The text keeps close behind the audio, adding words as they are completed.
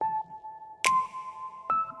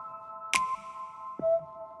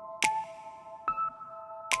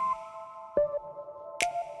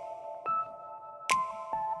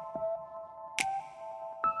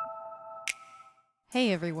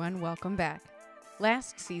Hey everyone, welcome back.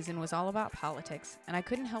 Last season was all about politics, and I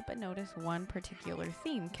couldn't help but notice one particular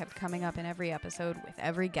theme kept coming up in every episode with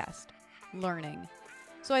every guest: learning.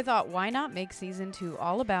 So I thought, why not make season 2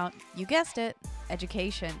 all about, you guessed it,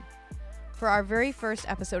 education? For our very first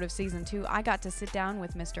episode of season 2, I got to sit down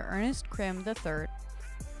with Mr. Ernest Krim III.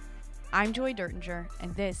 I'm Joy Dertinger,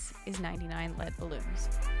 and this is 99 Lead Balloons.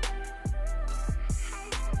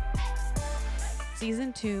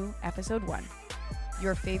 Season 2, Episode 1.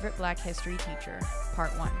 Your favorite Black history teacher, Part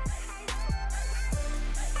 1.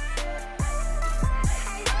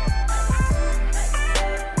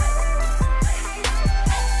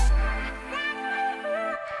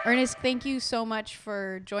 Ernest, thank you so much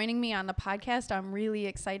for joining me on the podcast. I'm really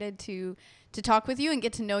excited to talk with you and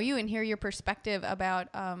get to know you and hear your perspective about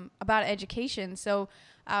education. So,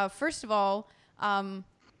 first of all,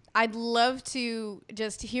 I'd love to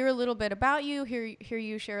just hear a little bit about you, hear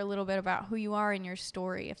you share a little bit about who you are and your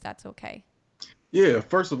story, if that's okay. Yeah,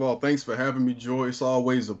 first of all, thanks for having me, Joy. It's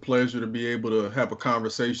always a pleasure to be able to have a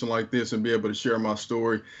conversation like this and be able to share my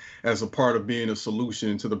story as a part of being a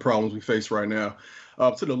solution to the problems we face right now.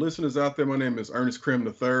 To the listeners out there, my name is Ernest Krim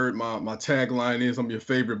III. My tagline is I'm your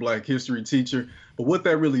favorite Black history teacher. But what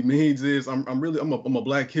that really means is I'm a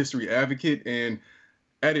Black history advocate, and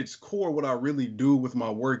at its core, what I really do with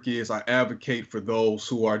my work is I advocate for those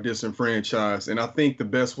who are disenfranchised. And I think the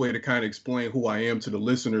best way to kind of explain who I am to the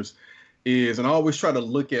listeners is, and I always try to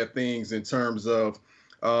look at things in terms of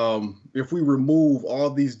if we remove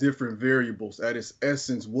all these different variables, at its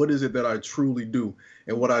essence, what is it that I truly do?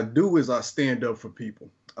 And what I do is I stand up for people.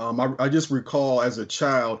 I just recall as a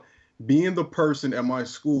child being the person at my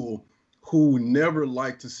school who never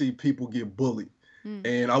liked to see people get bullied.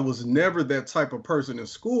 And I was never that type of person in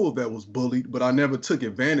school that was bullied, but I never took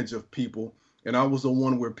advantage of people. And I was the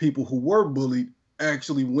one where people who were bullied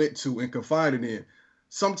actually went to and confided in.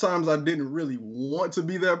 Sometimes I didn't really want to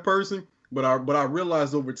be that person, but I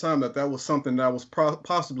realized over time that was something that I was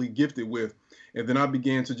possibly gifted with. And then I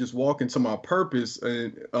began to just walk into my purpose,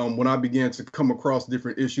 and when I began to come across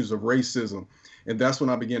different issues of racism. And that's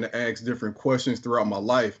when I began to ask different questions throughout my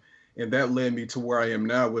life. And that led me to where I am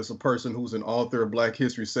now as a person who's an author of Black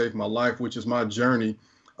History Saved My Life, which is my journey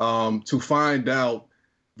to find out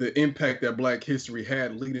the impact that Black history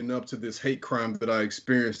had leading up to this hate crime that I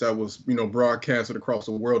experienced that was, broadcasted across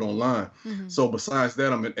the world online. Mm-hmm. So besides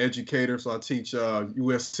that, I'm an educator. So I teach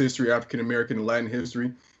U.S. history, African American, and Latin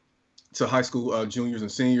history to high school juniors and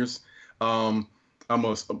seniors. I'm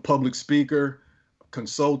a public speaker,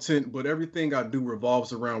 consultant, but everything I do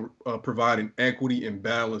revolves around providing equity and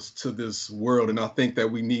balance to this world. And I think that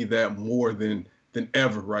we need that more than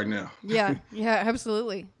ever right now. Yeah,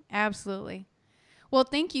 absolutely. Absolutely. Well,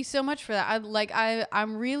 thank you so much for that.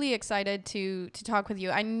 I'm really excited to talk with you.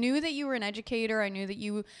 I knew that you were an educator. I knew that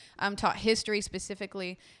you taught history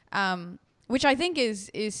specifically, which I think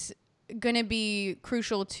is going to be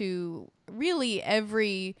crucial to really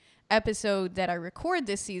every episode that I record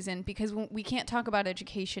this season, because we can't talk about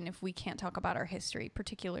education if we can't talk about our history,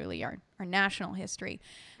 particularly our national history.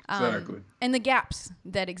 Exactly. And the gaps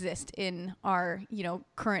that exist in our,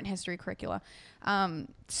 current history curricula.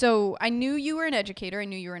 So I knew you were an educator. I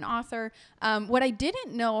knew you were an author. What I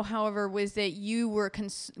didn't know, however, was that you were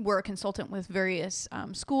a consultant with various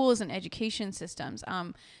schools and education systems.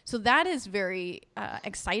 So that is very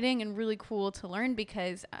exciting and really cool to learn,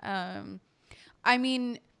 because,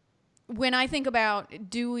 when I think about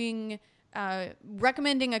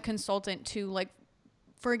recommending a consultant to, like,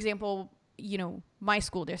 for example, my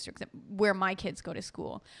school district where my kids go to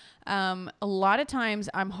school, a lot of times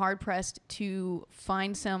I'm hard pressed to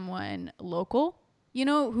find someone local,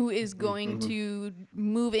 who is going to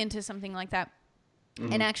move into something like that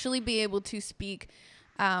and actually be able to speak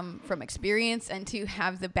from experience and to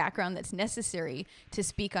have the background that's necessary to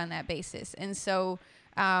speak on that basis. And so,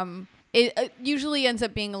 it usually ends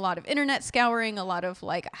up being a lot of internet scouring, a lot of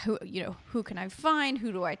who can I find?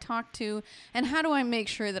 Who do I talk to? And how do I make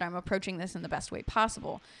sure that I'm approaching this in the best way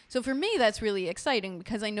possible? So for me, that's really exciting,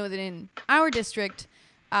 because I know that in our district,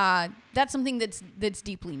 that's something that's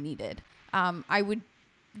deeply needed. I would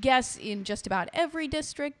guess in just about every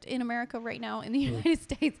district in America right now in the United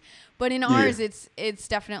States, but in ours, it's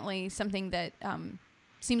definitely something that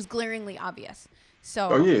seems glaringly obvious.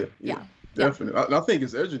 So, yeah. Definitely. I think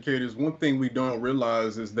as educators, one thing we don't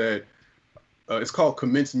realize is that it's called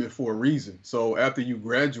commencement for a reason. So after you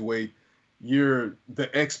graduate, you're the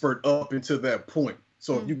expert up until that point.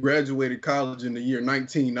 So if you graduated college in the year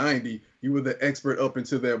 1990, you were the expert up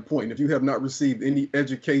until that point. And if you have not received any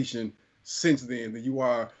education since then you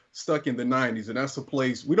are stuck in the 90s. And that's a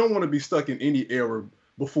place we don't want to be stuck in any era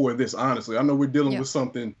before this. Honestly, I know we're dealing Yeah. with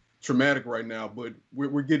something traumatic right now, but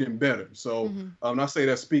we're getting better. So Mm-hmm. I say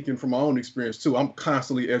that speaking from my own experience too. I'm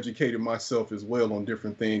constantly educating myself as well on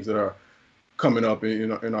different things that are coming up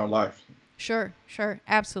in our life. Sure, sure,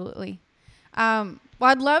 absolutely. Well,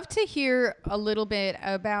 I'd love to hear a little bit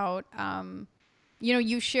about,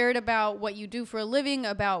 you shared about what you do for a living,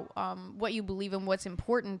 about what you believe and what's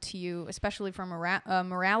important to you, especially from a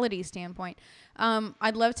morality standpoint.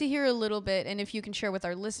 I'd love to hear a little bit, and if you can share with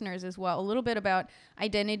our listeners as well, a little bit about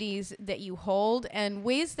identities that you hold and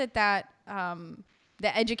ways that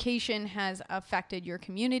education has affected your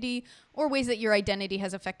community, or ways that your identity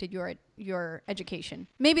has affected your education.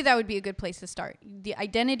 Maybe that would be a good place to start. The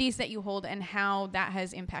identities that you hold and how that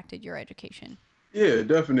has impacted your education. Yeah,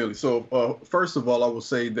 definitely. So, first of all, I will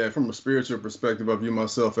say that from a spiritual perspective, I view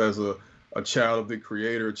myself as a child of the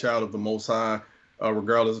Creator, a child of the Most High,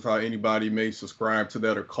 regardless of how anybody may subscribe to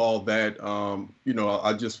that or call that.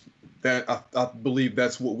 I just I believe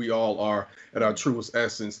that's what we all are at our truest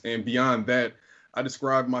essence. And beyond that, I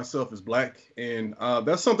describe myself as black, and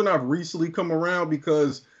that's something I've recently come around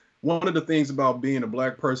because one of the things about being a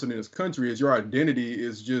black person in this country is your identity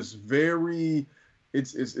is just very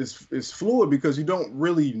it's fluid because you don't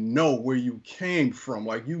really know where you came from.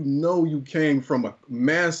 Like you came from a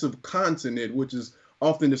massive continent, which is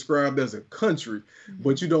often described as a country, Mm-hmm.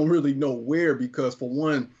 but you don't really know where because for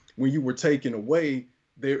one, when you were taken away,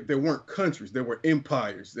 there weren't countries, there were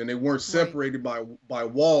empires, and they weren't Right. separated by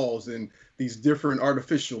walls and these different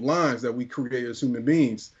artificial lines that we create as human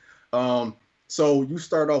beings. So you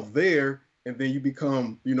start off there, and then you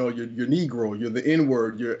become, you're Negro, you're the N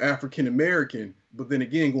word, you're African American. But then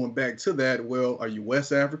again, going back to that, well, are you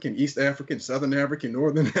West African, East African, Southern African,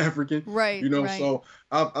 Northern African? Right, right. So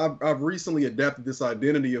I've recently adapted this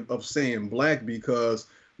identity of saying black because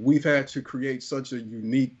we've had to create such a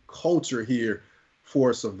unique culture here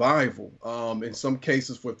for survival, in some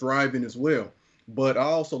cases for thriving as well. But I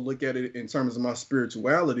also look at it in terms of my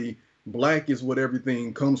spirituality. Black is what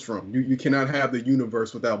everything comes from. You cannot have the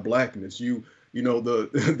universe without blackness.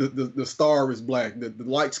 The star is black. The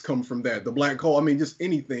lights come from that. The black hole. I mean, just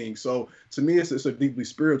anything. So to me, it's a deeply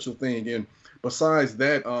spiritual thing. And besides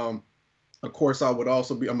that, of course, I would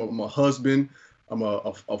also be. I'm a husband. I'm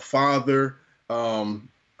a father.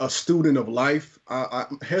 A student of life.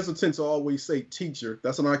 I'm hesitant to always say teacher.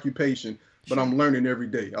 That's an occupation, but Sure. I'm learning every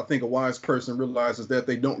day. I think a wise person realizes that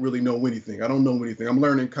they don't really know anything. I don't know anything. I'm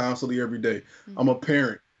learning constantly every day. I'm Mm-hmm. a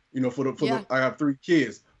parent. Yeah. I have 3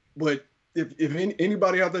 kids, but if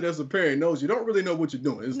anybody out there that's a parent knows, you don't really know what you're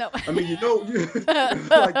doing. No. I mean, it's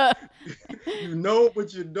like you know,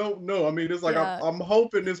 but you don't know. I mean, it's like Yeah. I'm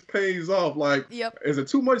hoping this pays off. Like, Yep. is it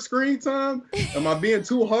too much screen time? Am I being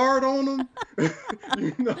too hard on them?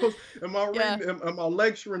 Am I Yeah. reading? Am I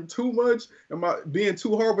lecturing too much? Am I being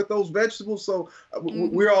too hard with those vegetables? So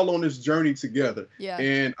Mm-hmm. we're all on this journey together. Yeah.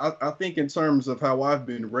 And I think in terms of how I've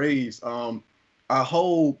been raised, I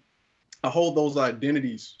hold I hold those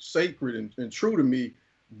identities sacred and true to me,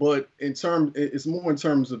 but it's more in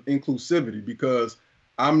terms of inclusivity because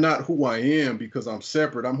I'm not who I am because I'm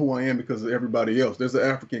separate. I'm who I am because of everybody else. There's an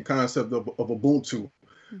African concept of Ubuntu,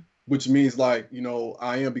 which means like,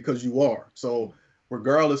 I am because you are. So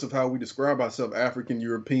regardless of how we describe ourselves, African,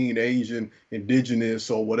 European, Asian,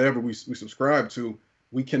 indigenous, or whatever we subscribe to,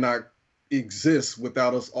 we cannot exist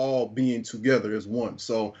without us all being together as one.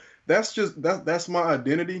 So that's my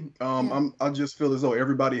identity. Yeah. I just feel as though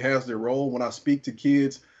everybody has their role. When I speak to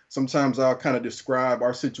kids, sometimes I'll kind of describe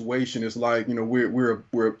our situation as like,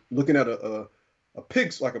 we're looking at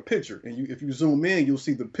like a picture, and if you zoom in, you'll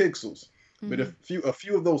see the pixels. But Mm-hmm. if a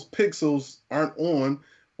few of those pixels aren't on,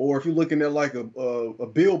 or if you're looking at like a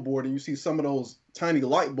billboard and you see some of those tiny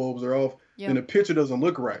light bulbs are off, then Yeah. the picture doesn't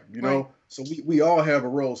look right, Right. So we all have a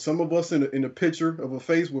role. Some of us in a picture of a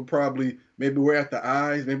face would probably, maybe we're at the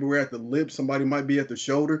eyes, maybe we're at the lips, somebody might be at the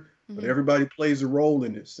shoulder, but Mm-hmm. everybody plays a role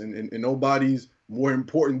in this, and nobody's more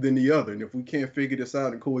important than the other. And if we can't figure this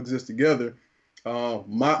out and coexist together,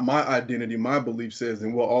 my identity, my belief says,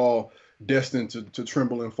 then we're all destined to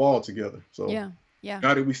tremble and fall together. So Yeah. Yeah.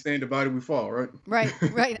 united we stand, divided we fall, right? Right.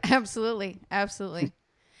 Right. Absolutely. Absolutely.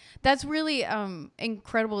 That's really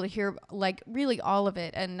incredible to hear, like really all of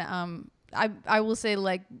it. And I will say,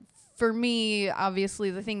 like, for me,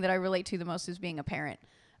 obviously the thing that I relate to the most is being a parent.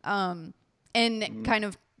 And kind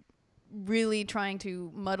of really trying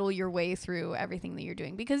to muddle your way through everything that you're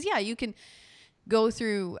doing, because yeah, you can go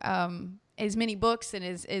through as many books and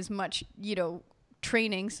as much,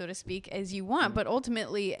 training, so to speak, as you want, but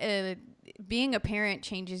ultimately being a parent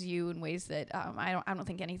changes you in ways that I don't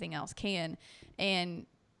think anything else can. And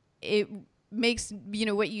it makes,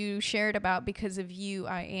 what you shared about because of you,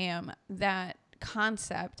 I am, that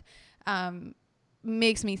concept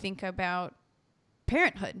makes me think about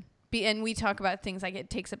parenthood. And we talk about things like it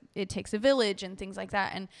takes a village and things like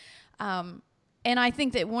that. And I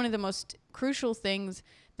think that one of the most crucial things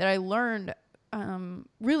that I learned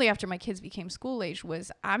really after my kids became school age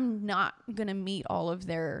was I'm not going to meet all of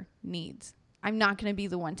their needs. I'm not going to be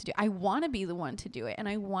the one to do it. I want to be the one to do it, and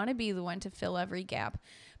I want to be the one to fill every gap.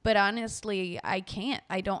 But honestly, I can't.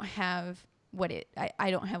 I don't have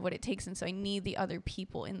I don't have what it takes, and so I need the other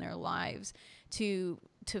people in their lives to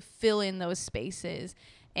fill in those spaces.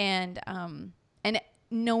 And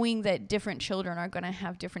knowing that different children are going to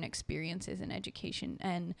have different experiences in education,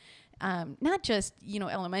 and not just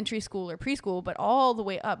elementary school or preschool, but all the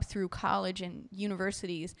way up through college and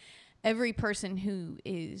universities. Every person who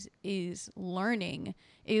is learning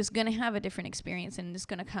is going to have a different experience, and is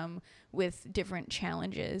going to come with different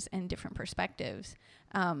challenges and different perspectives.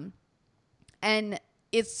 And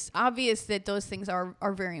it's obvious that those things are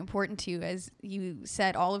very important to you. As you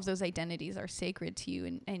said, all of those identities are sacred to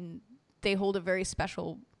you, and they hold a very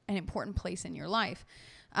special and important place in your life.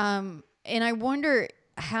 And I wonder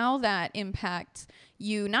how that impacts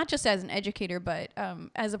you, not just as an educator, but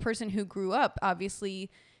as a person who grew up, obviously,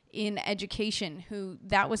 in education, who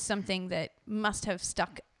that was something that must have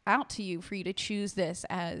stuck out to you for you to choose this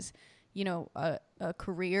as, a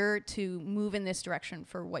career, to move in this direction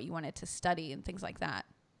for what you wanted to study and things like that.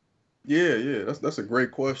 Yeah, that's a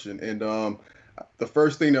great question. And the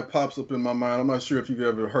first thing that pops up in my mind, I'm not sure if you've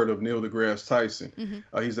ever heard of Neil deGrasse Tyson.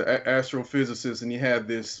 Mm-hmm. He's an astrophysicist, and he had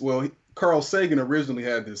this. Well, Carl Sagan originally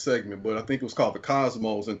had this segment, but I think it was called The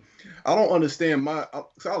Cosmos. And I don't understand I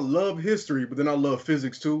love history, but then I love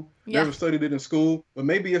physics too. Yeah. Never studied it in school, but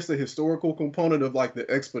maybe it's the historical component of like the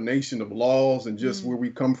explanation of laws and just where we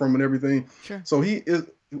come from and everything. Sure. So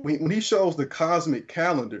when he shows the cosmic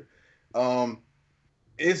calendar,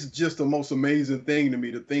 it's just the most amazing thing to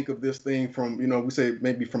me to think of this thing from, we say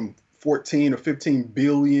maybe from 14 or 15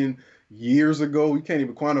 billion years ago. We can't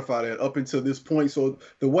even quantify that up until this point. So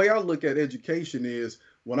the way I look at education is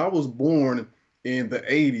when I was born in the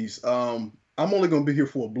 80s, I'm only going to be here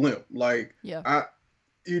for a blimp. Like, yeah.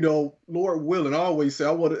 Lord willing, I always say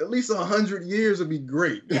I want at least 100 years would be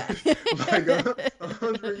great. Yeah. Like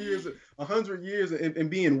 100 years and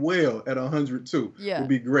being well at 100 too would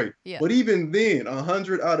be great. Yeah. But even then,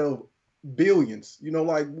 100 out of billions,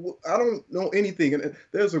 like I don't know anything. And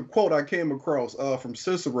there's a quote I came across from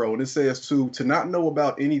Cicero, and it says to not know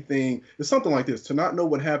about anything, it's something like this: to not know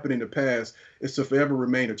what happened in the past is to forever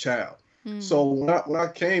remain a child. So when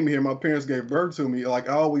I came here, my parents gave birth to me. Like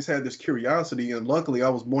I always had this curiosity, and luckily I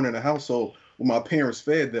was born in a household where my parents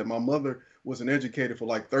fed that. My mother was an educator for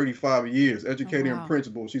like 35 years, educator and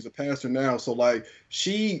principal. She's a pastor now. So like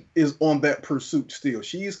she is on that pursuit still.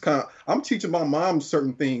 I'm teaching my mom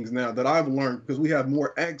certain things now that I've learned because we have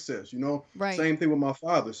more access, Right. Same thing with my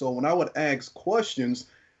father. So when I would ask questions,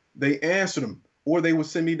 they answered them, or they would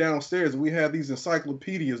send me downstairs. We have these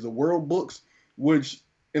encyclopedias, the world books, which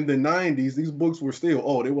in the 90s, these books were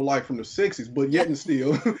still, they were like from the 60s, but yet and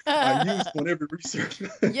still, I used on every research.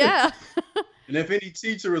 Yeah. And if any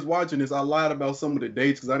teacher is watching this, I lied about some of the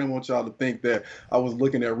dates because I didn't want y'all to think that I was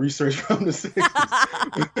looking at research from the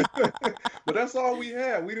 60s. But that's all we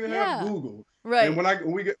had. We didn't have Google. Right. And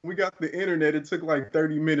when we got the internet, it took like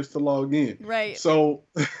 30 minutes to log in. Right. So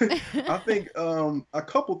I think a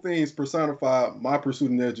couple things personify my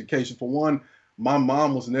pursuit in education. For one, my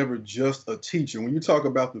mom was never just a teacher. When you talk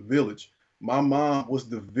about the village, my mom was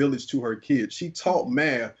the village to her kids. She taught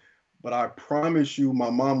math, but I promise you, my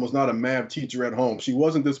mom was not a math teacher at home. She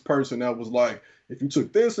wasn't this person that was like, if you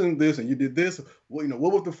took this and this and you did this, well,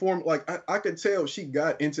 what was the form? Like, I could tell she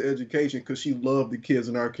got into education because she loved the kids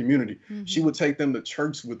in our community. She would take them to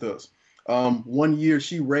church with us. One year,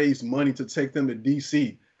 she raised money to take them to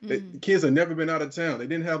D.C. The kids had never been out of town. They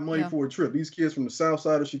didn't have money for a trip. These kids from the south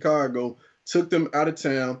side of Chicago took them out of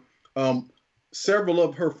town. Several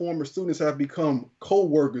of her former students have become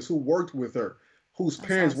co-workers who worked with her, whose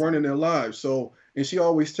parents weren't in their lives. So, and she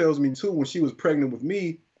always tells me too, when she was pregnant with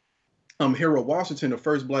me, Harold Washington, the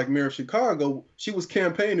first Black mayor of Chicago, she was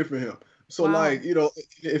campaigning for him. So like,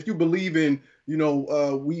 if you believe in,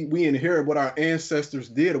 we inherit what our ancestors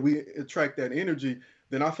did, or we attract that energy,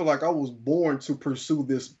 then I feel like I was born to pursue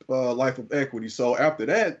this life of equity. So after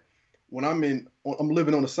that, when I'm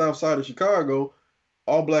living on the south side of Chicago,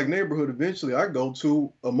 all Black neighborhood, eventually I go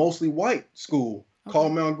to a mostly white school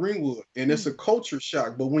called Mount Greenwood. And it's a culture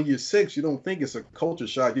shock. But when you're 6, you don't think it's a culture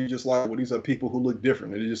shock. You're just like, well, these are people who look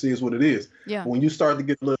different. And it just is what it is. Yeah. When you start to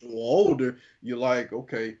get a little older, you're like,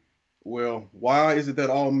 okay, Well, why is it that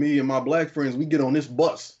all me and my black friends we get on this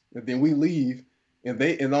bus and then we leave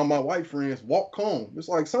and all my white friends walk home? It's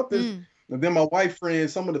like something's Mm, and then my white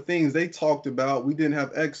friends, some of the things they talked about, we didn't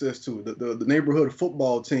have access to. The neighborhood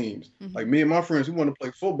football teams. Like mm-hmm. me and my friends, we want to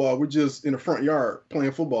play football. We're just in the front yard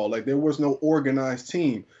playing football. Like there was no organized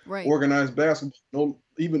team, Right. organized basketball, no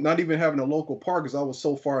even not even having a local park because I was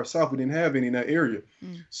so far south, we didn't have any in that area.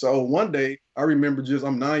 Mm, So one day I remember just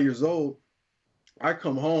I'm 9 years old. I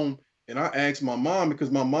come home and I asked my mom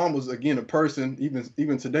because my mom was again a person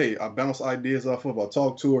even today. I bounce ideas off of. I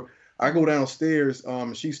talk to her. I go mm-hmm. downstairs.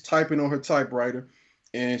 She's typing on her typewriter,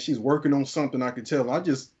 and she's working on something. I could tell. I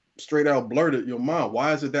just straight out blurted, "Your mom,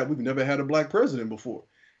 why is it that we've never had a black president before?"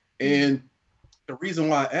 Mm, And the reason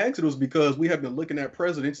why I asked it was because we have been looking at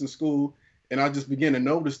presidents in school, and I just began to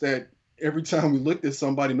notice that every time we looked at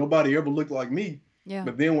somebody, nobody ever looked like me. yeah.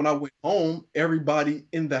 But then when I went home, everybody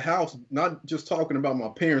in the house, not just talking about my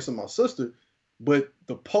parents and my sister, but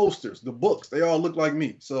the posters, the books, they all look like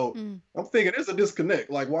me. So Mm. I'm thinking there's a disconnect.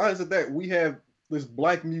 Like, why is it that we have this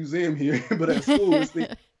black museum here, but at school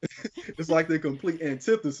it's like the complete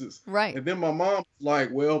antithesis. Right. And then my mom's like,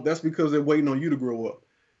 well, that's because they're waiting on you to grow up.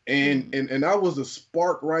 And Mm, and that was a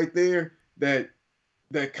spark right there that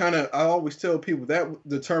kind of I always tell people that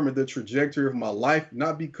determined the trajectory of my life,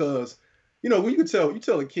 not because when you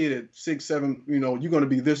tell a kid at 6, 7, you're gonna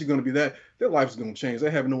be this, you're gonna be that, their life's gonna change. They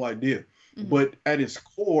have no idea. mm-hmm. But at its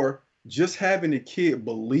core, just having a kid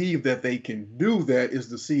believe that they can do that is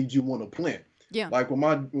the seed you want to plant. Yeah. Like when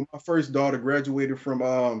my first daughter graduated from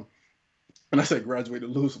and I say graduated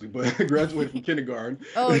loosely, but graduated from kindergarten.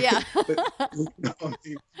 Oh yeah. I mean,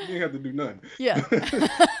 you didn't have to do nothing. Yeah.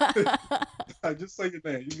 I just say your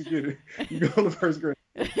name, you can get it. You go to first grade.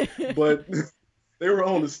 But they were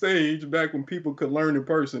on the stage back when people could learn in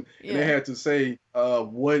person, and they Yeah. had to say,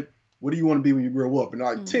 what do you want to be when you grow up? And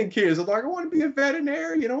like Mm, 10 kids are like, I want to be a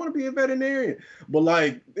veterinarian. I want to be a veterinarian. But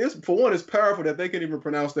like, it's for one, it's powerful that they can even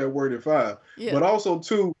pronounce that word at 5. yeah. But also,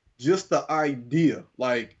 two, just the idea,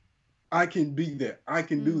 like, I can be that. I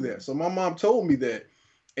can do Mm, that. So my mom told me that.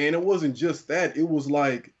 And it wasn't just that. It was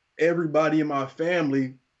like everybody in my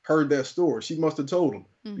family heard that story. She must have told them.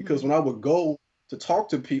 Because mm-hmm. when I would go to talk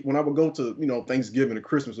to people, when I would go to, Thanksgiving or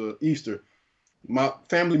Christmas or Easter, my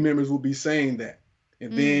family members would be saying that.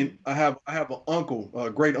 And Mm, then I have an uncle, a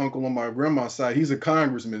great uncle on my grandma's side. He's a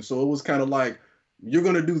congressman. So it was kind of like, you're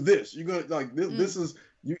gonna do this. You're gonna like this, mm, this is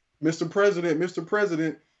you, Mr. President, Mr.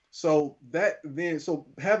 President. So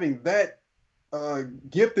having that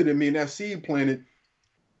gifted in me and that seed planted,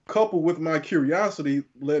 coupled with my curiosity,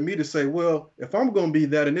 led me to say, well, if I'm gonna be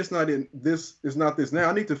that and it's not this now,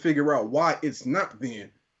 I need to figure out why it's not then.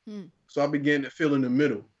 mm, So I began to fill in the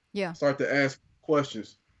middle, yeah. start to ask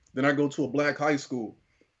questions. Then I go to a black high school,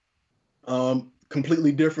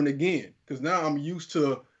 completely different again, because now I'm used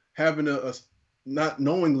to having a not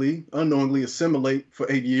unknowingly assimilate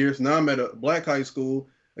for 8 years. Now I'm at a black high school,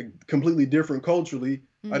 completely different culturally.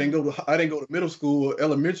 Mm, I didn't go to middle school or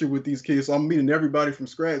elementary with these kids, so I'm meeting everybody from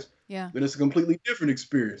scratch. yeah. Then it's a completely different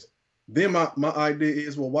experience. Then my idea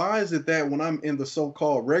is, well, why is it that when I'm in the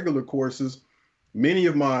so-called regular courses, many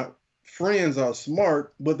of my friends are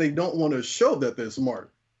smart, but they don't want to show that they're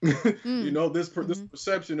smart. Mm, This mm-hmm.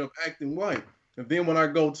 perception of acting white. And then when I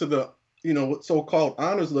go to the so-called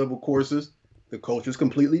honors level courses, the culture is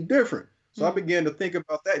completely different. So I Mm, began to think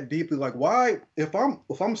about that deeply, like why, if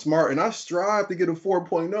I'm smart and I strive to get a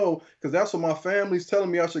 4.0, because that's what my family's telling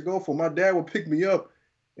me I should go for. My dad would pick me up,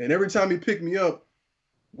 and every time he picked me up,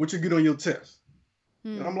 what you get on your test?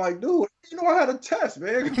 And mm. I'm like, dude, I had a test,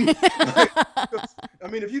 man. Like, I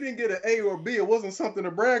mean, if you didn't get an A or a B, it wasn't something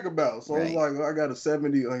to brag about. So I was Right. like, I got a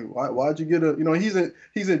 70. Like, why'd you get a?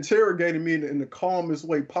 He's interrogating me in the calmest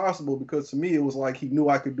way possible, because to me it was like he knew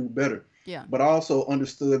I could do better. Yeah. But I also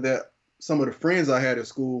understood that some of the friends I had at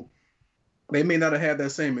school, they may not have had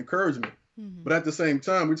that same encouragement. Mm-hmm. But at the same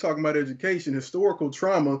time, we're talking about education. Historical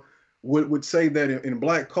trauma would say that in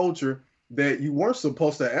Black culture, that you weren't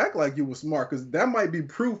supposed to act like you were smart, because that might be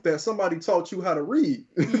proof that somebody taught you how to read.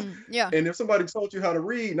 Mm, yeah. And if somebody taught you how to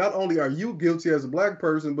read, not only are you guilty as a Black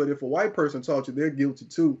person, but if a white person taught you, they're guilty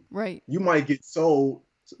too. Right. You might get sold.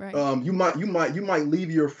 Right. You might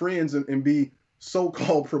leave your friends and be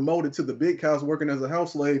so-called promoted to the big house working as a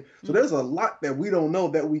house slave. So Mm, there's a lot that we don't know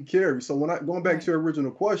that we carry. So when going back right. to your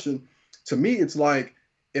original question, to me it's like,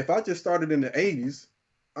 if I just started in the 80s,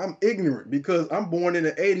 I'm ignorant, because I'm born in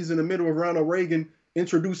the 80s in the middle of Ronald Reagan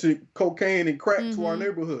introducing cocaine and crack to our Mm-hmm.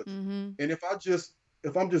 neighborhoods. Mm-hmm. And if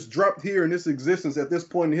I'm just dropped here in this existence at this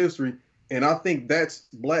point in history, and I think that's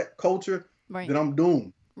Black culture, Right. then I'm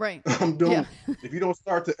doomed. Right. I'm Yeah. doomed. If you don't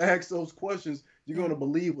start to ask those questions, You're Yeah. going to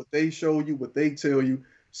believe what they show you, what they tell you.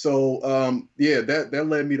 So yeah, that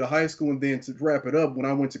led me to high school, and then to wrap it up, when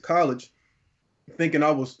I went to college, thinking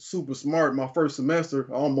I was super smart, my first semester,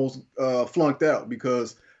 I almost flunked out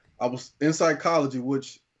because I was in psychology,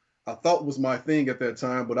 which I thought was my thing at that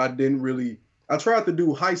time, but I didn't really. I tried to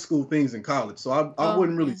do high school things in college, so I Oh,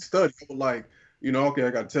 wouldn't really yeah. study. I would like, okay, I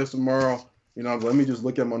got a test tomorrow. Let me just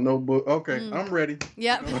look at my notebook. Okay, Mm. I'm ready.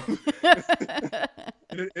 Yep.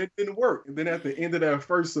 It didn't work. And then at the end of that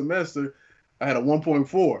first semester, I had a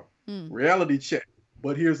 1.4 Mm. reality check.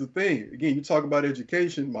 But here's the thing. Again, you talk about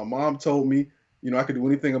education. My mom told me, I could do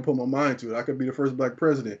anything I put my mind to it. I could be the first black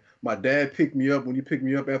president. My dad picked me up when he picked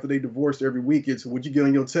me up after they divorced every weekend. So what'd you get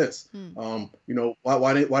on your test? Mm.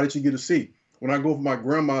 Why did you get a C? When I go from my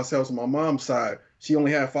grandma's house on my mom's side, she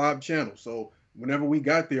only had 5 channels. So whenever we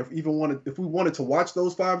got there, if we wanted to watch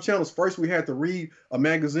those 5 channels, first we had to read a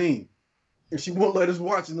magazine, and she won't let us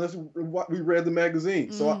watch unless we read the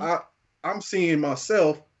magazine. So Mm. I'm seeing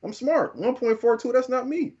myself. I'm smart. 1.42. That's not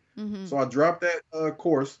me. Mm-hmm. So I dropped that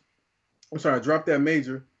course. I'm sorry, I dropped that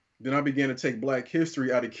major. Then I began to take Black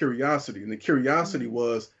history out of curiosity, and the curiosity Mm.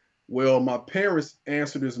 was, well, my parents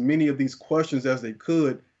answered as many of these questions as they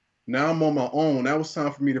could. Now I'm on my own. Now it's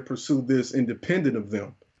time for me to pursue this independent of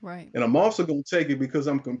them. Right. And I'm also going to take it because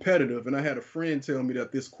I'm competitive. And I had a friend tell me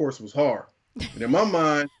that this course was hard. And in my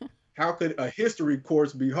mind, how could a history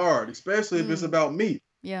course be hard, especially if it's Mm. about me?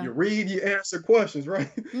 Yeah. You read, you answer questions, right?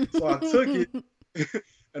 So I took it,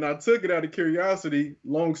 and I took it out of curiosity.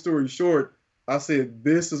 Long story short, I said,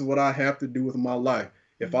 this is what I have to do with my life.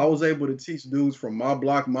 If I was able to teach dudes from my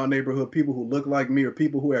block, my neighborhood, people who look like me or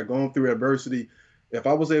people who had gone through adversity, if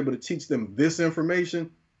I was able to teach them this information,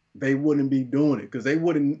 they wouldn't be doing it, because they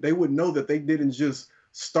would know that they didn't just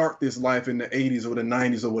start this life in the 80s or the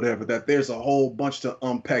 90s or whatever, that there's a whole bunch to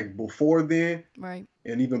unpack before then Right.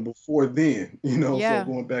 and even before then, so Yeah.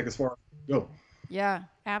 going back as far as go. Yeah.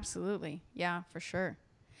 Absolutely. Yeah, for sure.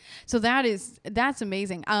 So that's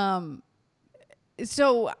amazing.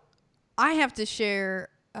 So I have to share.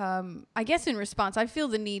 I guess in response, I feel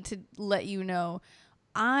the need to let you know,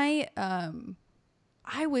 I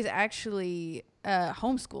was actually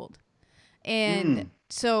homeschooled, and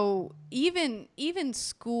so even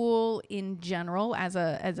school in general as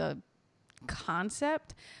a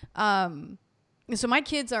concept. So my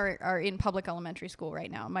kids are in public elementary school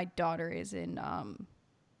right now. My daughter is in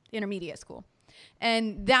intermediate school.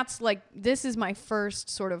 And this is my first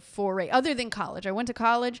sort of foray, other than college. I went to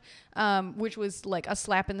college, which was like a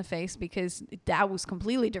slap in the face because that was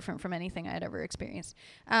completely different from anything I had ever experienced.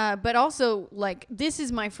 But also, like, this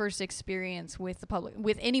is my first experience with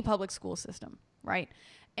with any public school system, right?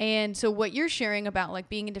 And so what you're sharing about, like,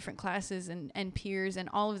 being in different classes and peers and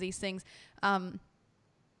all of these things,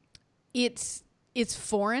 it's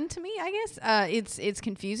foreign to me, I guess. It's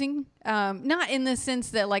confusing. Not in the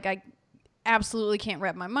sense that, like, I absolutely can't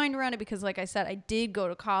wrap my mind around it, because, like I said, I did go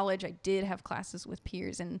to college. I did have classes with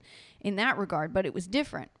peers in that regard, but it was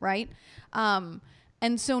different, right? And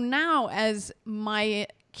so now, as my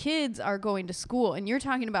kids are going to school, and you're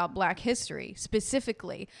talking about Black history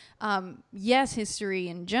specifically, yes, history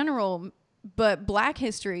in general, but Black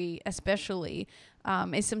history especially,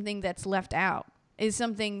 is something that's left out, is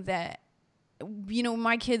something that,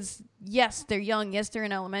 my kids, yes, they're young. Yes, they're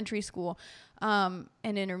in elementary school and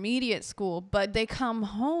intermediate school, but they come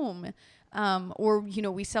home or,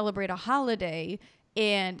 we celebrate a holiday,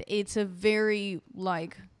 and it's a very,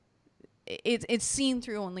 like, it's seen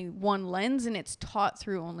through only one lens, and it's taught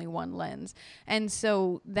through only one lens. And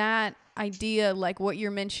so that idea, like what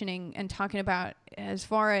you're mentioning and talking about, as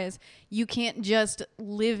far as you can't just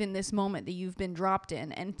live in this moment that you've been dropped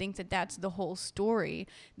in and think that that's the whole story.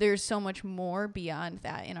 There's so much more beyond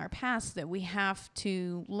that in our past that we have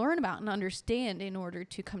to learn about and understand in order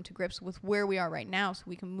to come to grips with where we are right now, so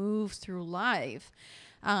we can move through life.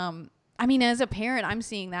 I mean, as a parent, I'm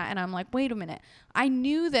seeing that, and I'm like, wait a minute. I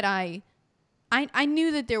knew that I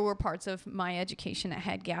knew that there were parts of my education that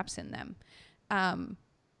had gaps in them.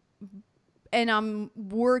 And I'm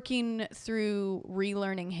working through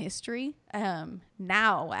relearning history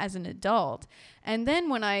now as an adult. And then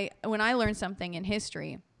when I learn something in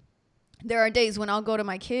history, there are days when I'll go to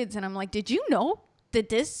my kids and I'm like, did you know that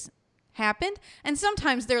this happened? And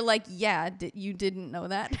sometimes they're like, yeah, you didn't know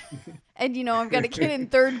that. And, I've got a kid in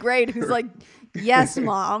 3rd grade who's like, yes,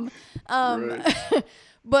 Mom. Right.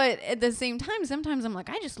 But at the same time, sometimes I'm like,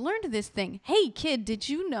 I just learned this thing. Hey, kid, did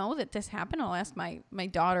you know that this happened? I'll ask my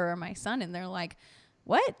daughter or my son, and they're like,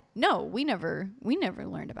 what? No, we never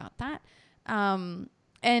learned about that.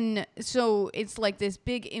 And so it's like this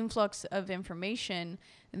big influx of information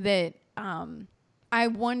that I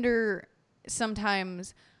wonder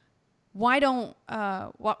sometimes, why don't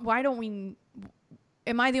we,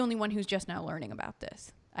 am I the only one who's just now learning about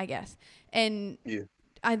this, I guess? And Yeah.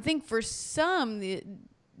 I think for some,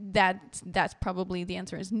 that's probably the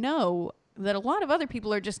answer is no, that a lot of other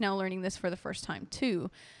people are just now learning this for the first time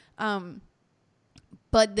too.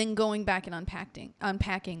 But then going back and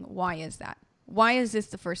unpacking, why is that? Why is this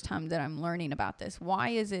the first time that I'm learning about this? Why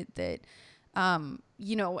is it that,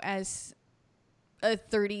 as a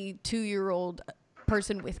 32-year-old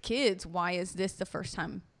person with kids, why is this the first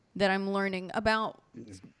time that I'm learning about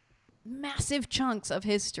massive chunks of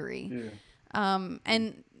history? Yeah.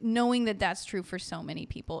 And knowing that that's true for so many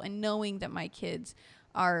people, and knowing that my kids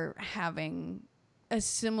are having a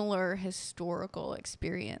similar historical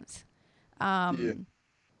experience. Yeah.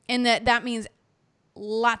 And that means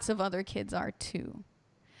lots of other kids are too.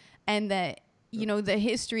 And that, the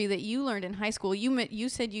history that you learned in high school, you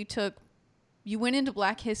said you went into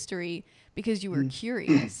Black history because you were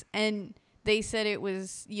curious. And they said it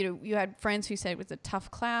was, you had friends who said it was a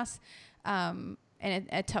tough class, and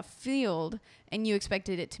a tough field, and you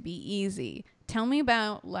expected it to be easy. Tell me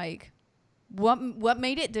about what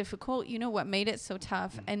made it difficult, what made it so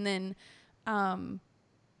tough, and then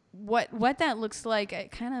what that looks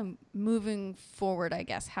like kind of moving forward, I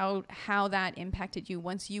guess, how that impacted you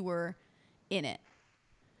once you were in it.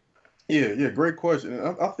 Yeah, great question.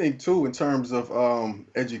 And I think too, in terms of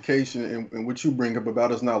education and what you bring up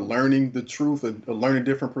about us not learning the truth and learning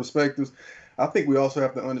different perspectives, I think we also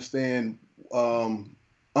have to understand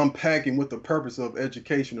unpacking what the purpose of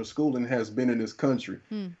education or schooling has been in this country.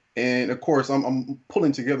 And of course, I'm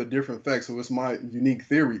pulling together different facts, so it's my unique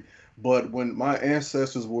theory. But when my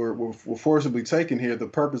ancestors were forcibly taken here, the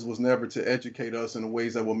purpose was never to educate us in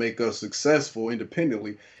ways that will make us successful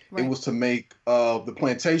independently. It Right. was to make the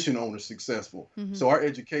plantation owners successful. So our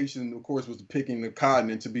education, of course, was to picking the cotton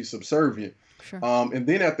and to be subservient. Sure. And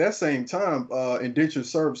then at that same time, indentured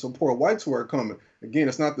servants, so poor whites were coming. Again,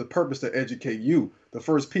 it's not the purpose to educate you. The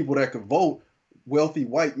first people that could vote, wealthy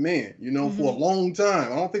white men, for a long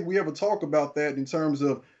time. I don't think we ever talk about that in terms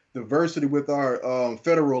of diversity with our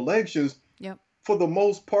federal elections. Yep. For the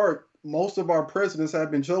most part, most of our presidents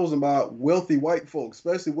have been chosen by wealthy white folks,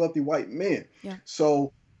 especially wealthy white men. Yeah.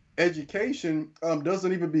 So education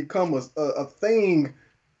doesn't even become a thing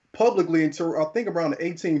publicly until I think around the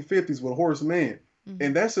 1850s with Horace Mann,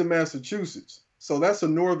 and that's in Massachusetts. So that's a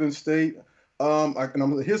northern state. And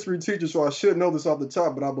I'm a history teacher, so I should know this off the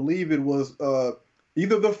top, but I believe it was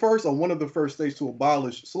either the first or one of the first states to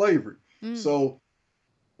abolish slavery. So,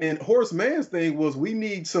 and Horace Mann's thing was we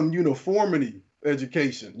need some uniformity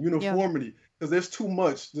education, because there's too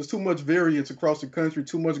much variance across the country,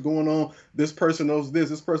 too much going on. This person knows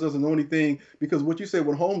this person doesn't know anything, because what you said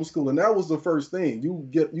with homeschooling, that was the first thing.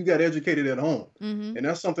 You got educated at home, and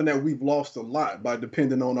that's something that we've lost a lot by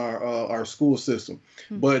depending on our school system.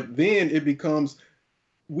 But then it becomes,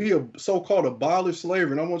 we have so-called abolished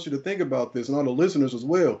slavery, and I want you to think about this, and all the listeners as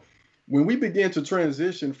well. When we began to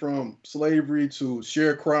transition from slavery to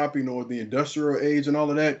sharecropping or the industrial age and all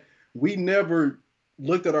of that, we never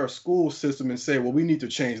looked at our school system and said, well, we need to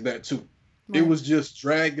change that too. Right. It was just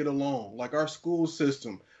drag it along. Like our school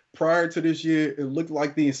system prior to this year, it looked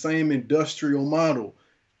like the same industrial model.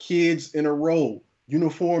 Kids in a row,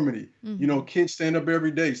 uniformity. Kids stand up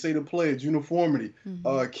every day, say the pledge, uniformity.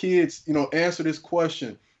 Kids, answer this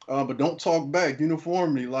question, but don't talk back,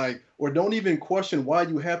 uniformity. Or don't even question why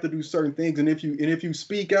you have to do certain things. And if you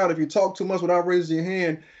speak out, if you talk too much without raising your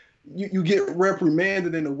hand, you get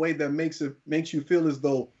reprimanded in a way that makes you feel as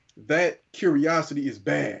though that curiosity is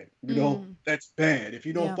bad. That's bad. If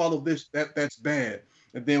you don't follow this, that's bad.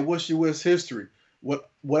 And then what's U.S. history? What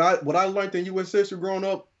I learned in U.S. history growing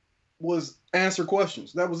up was answer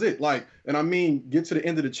questions. That was it. And I mean, get to the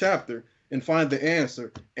end of the chapter and find the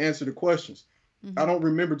answer the questions. I don't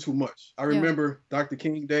remember too much. I remember Dr.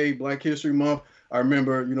 King Day, Black History Month. I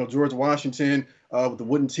remember, George Washington with the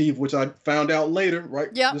wooden teeth, which I found out later, right?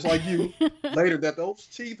 Yep. Just like you, later, that those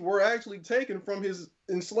teeth were actually taken from his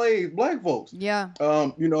enslaved Black folks. Yeah.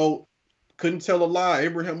 Couldn't tell a lie,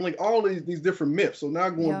 Abraham Lincoln, all these different myths. So now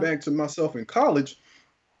going back to myself in college,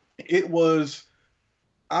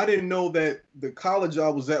 I didn't know that the college I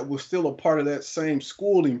was at was still a part of that same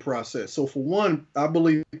schooling process. So for one, I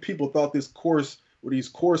believe people thought this course or these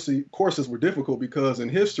courses were difficult because in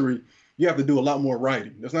history, you have to do a lot more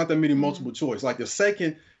writing. There's not that many multiple choice. Like the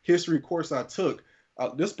second history course I took, I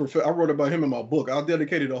wrote about him in my book. I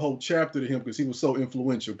dedicated a whole chapter to him because he was so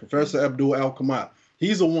influential. Professor Abdul Al-Kamat.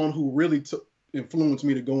 He's the one who really influenced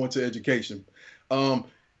me to go into education.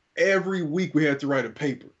 Every week we had to write a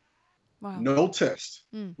paper. Wow. no test.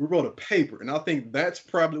 Mm. We wrote a paper. And I think that's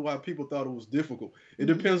probably why people thought it was difficult. It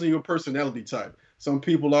Mm-hmm. depends on your personality type. Some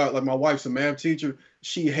people are like my wife's a math teacher.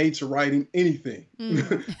 She hates writing anything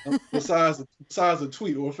Mm. besides a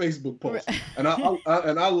tweet or a Facebook post. Right. And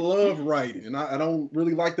I love writing, and I don't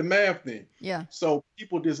really like the math thing. Yeah. So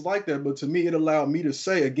people dislike that, but to me, it allowed me to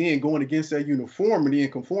say, again, going against that uniformity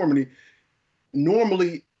and conformity.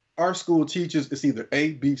 Normally, our school teaches it's either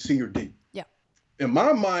A, B, C, or D. Yeah. And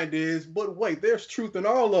my mind is, but wait, there's truth in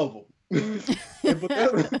all of them.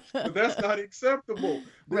 But that's not acceptable.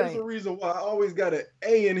 There's Right. a reason why I always got an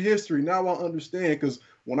A in history. Now I understand, because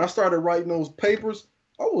when I started writing those papers,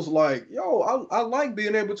 I was like, yo, I like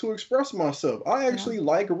being able to express myself. I actually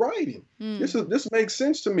like writing. Mm. This makes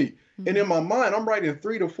sense to me. Mhm. And in my mind, I'm writing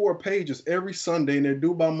 3 to 4 pages every Sunday, and they're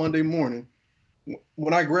due by Monday morning.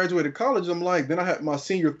 When I graduated college, I'm like, then I had my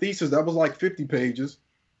senior thesis, that was like 50 pages.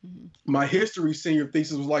 Mhm. My history senior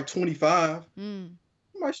thesis was like 25. Mm.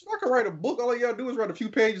 I'm like, I can write a book. All I gotta do is write a few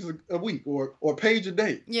pages a week or a page a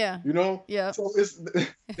day. Yeah. You know? Yeah. So it's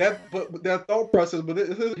but that thought process. But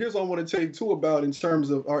here's what I want to tell you too about in terms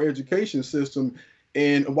of our education system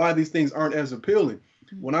and why these things aren't as appealing.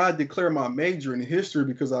 Mhm. When I declare my major in history,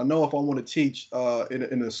 because I know if I want to teach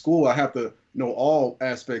in a school, I have to know all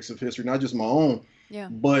aspects of history, not just my own. Yeah.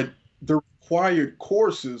 But the required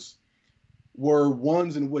courses were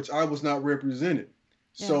ones in which I was not represented.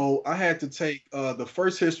 Yeah. So I had to take the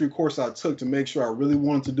first history course I took to make sure I really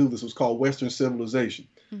wanted to do this was called Western Civilization.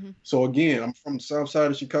 Mhm. So again, I'm from the South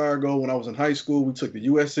Side of Chicago. When I was in high school, we took the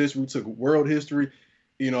U.S. history, we took world history,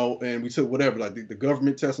 and we took whatever, like the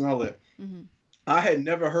government test and all that. Mhm. I had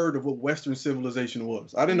never heard of what Western civilization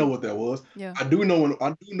was. I didn't know what that was. Yeah. I do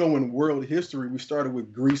know in world history we started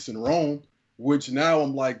with Greece and Rome, which now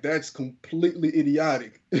I'm like, that's completely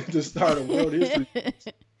idiotic to start a world history.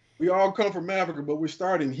 We all come from Africa, but we're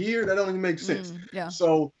starting here. That don't even make sense. Yeah.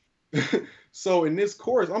 So, so in this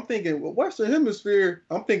course, I'm thinking, well, Western Hemisphere.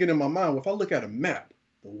 I'm thinking in my mind, well, if I look at a map,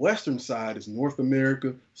 the Western side is North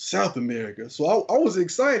America, South America. So I was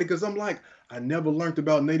excited because I'm like, I never learned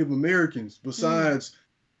about Native Americans besides,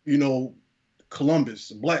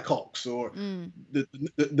 Columbus, Black Hawks, or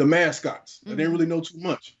the mascots. I didn't really know too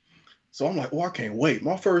much. So I'm like, oh, I can't wait.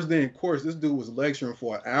 My first day in course, this dude was lecturing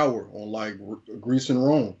for an hour on like Greece and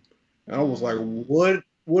Rome. And I was like, what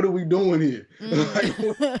are we doing here? Like,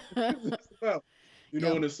 what is this about?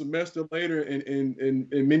 In a semester later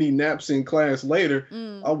and many naps in class later,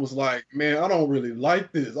 I was like, man, I don't really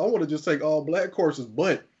like this. I want to just take all black courses.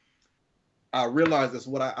 But I realized that's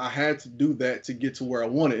what I had to do that to get to where I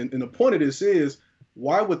wanted. And the point of this is,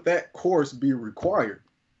 why would that course be required?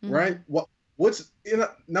 Right?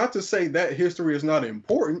 Not to say that history is not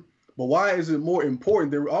important, but why is it more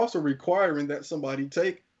important? They're also requiring that somebody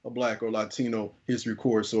take a Black or Latino history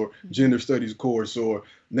course, or gender studies course, or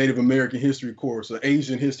Native American history course, or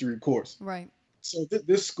Asian history course. Right. So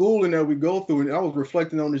this schooling that we go through, and I was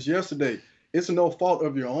reflecting on this yesterday, it's no fault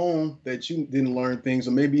of your own that you didn't learn things,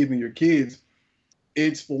 or maybe even your kids.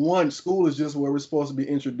 It's, for one, school is just where we're supposed to be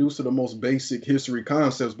introduced to the most basic history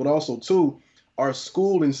concepts, but also, two, our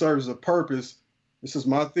schooling serves a purpose, this is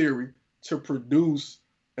my theory, to produce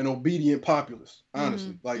an obedient populace.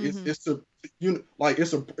 Honestly,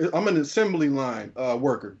 I'm an assembly line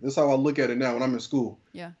worker. That's how I look at it now when I'm in school.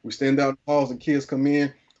 Yeah. We stand out in the halls and kids come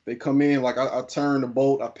in. They come in like I turn the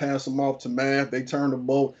boat, I pass them off to math. They turn the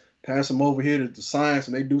boat, pass them over here to science,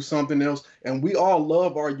 and they do something else. And we all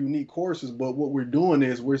love our unique courses, but what we're doing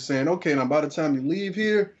is we're saying, okay, now by the time you leave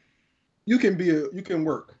here, you can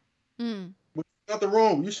work. Nothing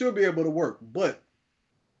wrong. You should be able to work, but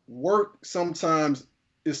work sometimes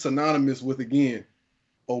is synonymous with, again,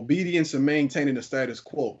 obedience and maintaining the status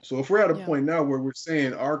quo. So if we're at a point now where we're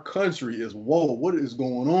saying our country is, whoa, what is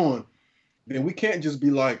going on? Then we can't just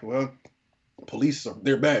be like, well, police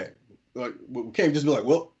they're bad. Like, we can't just be like,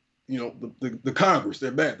 well, the Congress,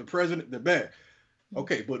 they're bad. The president, they're bad.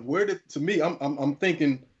 Okay, but I'm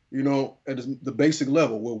thinking, at the basic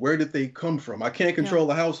level, well, where did they come from? I can't control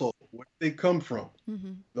the household. Where did they come from?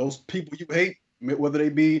 Those people you hate, whether they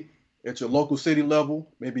be at your local city level,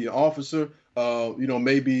 maybe an officer,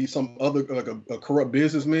 maybe some other, like a corrupt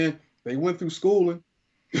businessman, they went through schooling.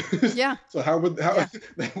 Yeah. So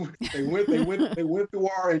they went through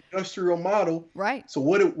our industrial model. Right. So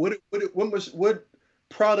what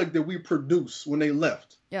product did we produce when they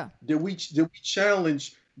left? Yeah. Did we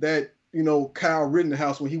challenge that, Kyle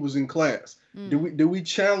Rittenhouse when he was in class? Did we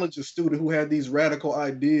challenge a student who had these radical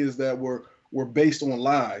ideas that were based on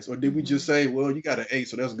lies, or did we just say, well, you got an A,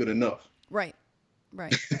 so that's good enough? Right.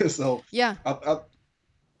 So yeah.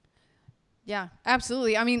 Yeah,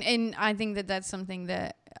 absolutely. I mean, and I think that that's something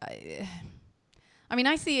that I mean,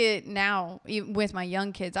 I see it now with my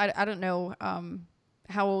young kids. I don't know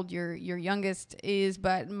how old your youngest is,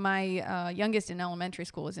 but my youngest in elementary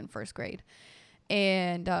school is in first grade.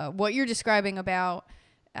 And what you're describing about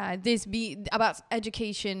about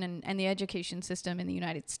education and the education system in the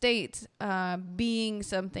United States being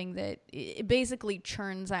something that it basically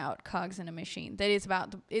churns out cogs in a machine. That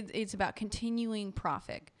it's about continuing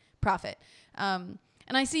profit.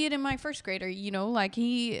 And I see it in my first grader, like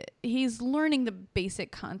he's learning the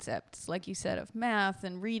basic concepts, like you said, of math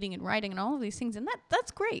and reading and writing and all of these things. And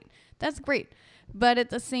that's great. That's great. But at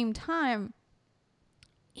the same time,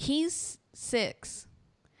 he's 6,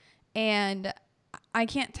 and I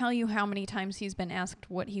can't tell you how many times he's been asked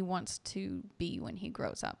what he wants to be when he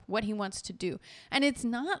grows up, what he wants to do. And it's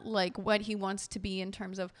not like what he wants to be in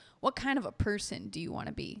terms of what kind of a person do you want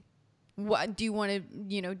to be? What do you want to,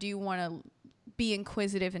 do you want to be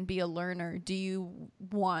inquisitive and be a learner? Do you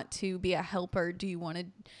want to be a helper? Do you want to,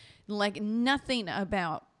 nothing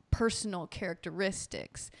about personal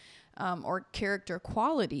characteristics or character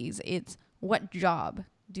qualities. It's what job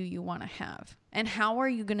do you want to have? And how are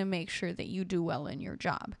you going to make sure that you do well in your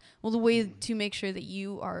job? Well, the way to make sure that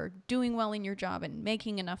you are doing well in your job and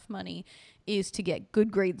making enough money is to get good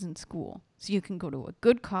grades in school. So you can go to a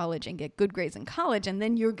good college and get good grades in college, and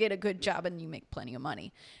then you'll get a good job and you make plenty of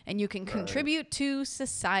money. And you can contribute to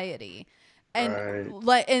society. And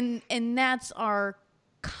and that's our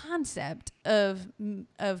concept of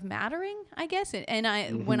mattering, I guess.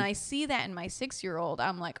 And when I see that in my 6-year-old,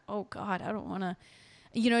 I'm like, oh God, I don't want to,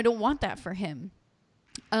 I don't want that for him.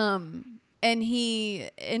 And he,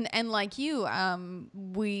 and like you,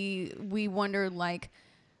 we wonder, like,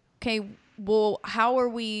 okay, well, how are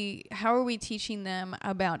we teaching them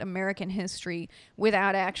about American history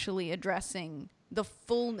without actually addressing the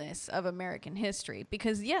fullness of American history?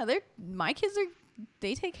 Because my kids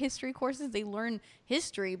they take history courses, they learn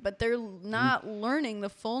history, but they're not learning the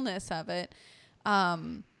fullness of it.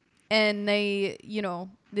 And they,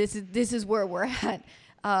 this is where we're at,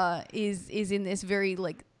 is in this very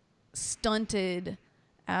stunted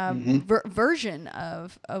version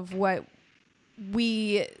of what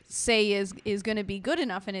we say is going to be good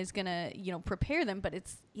enough and is going to prepare them, but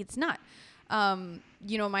it's not.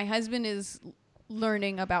 My husband is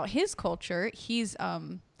learning about his culture. He's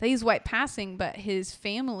white passing, but his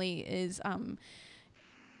family is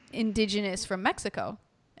indigenous from Mexico.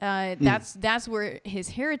 That's where his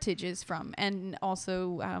heritage is from, and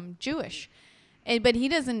also Jewish. But he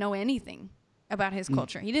doesn't know anything about his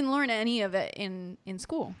culture. He didn't learn any of it in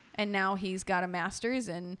school. And now he's got a master's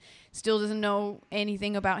and still doesn't know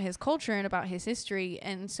anything about his culture and about his history.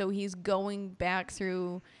 And so he's going back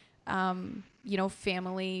through,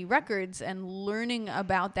 family records and learning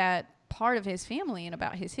about that part of his family and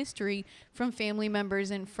about his history from family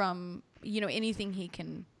members and from, anything he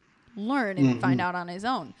can learn and find out on his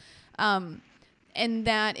own. And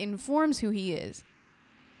that informs who he is.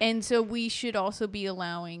 And so we should also be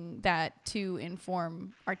allowing that to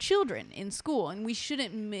inform our children in school. And we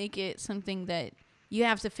shouldn't make it something that you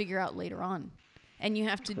have to figure out later on. And you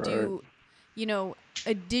have to do,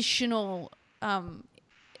 additional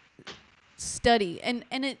study. And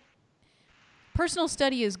personal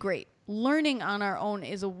study is great. Learning on our own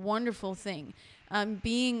is a wonderful thing.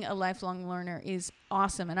 Being a lifelong learner is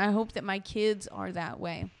awesome. And I hope that my kids are that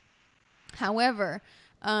way. However,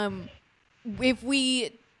 if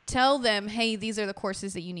we tell them, hey, these are the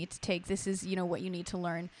courses that you need to take, this is, what you need to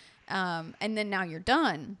learn, and then now you're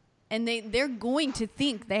done, and they're going to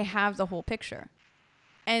think they have the whole picture,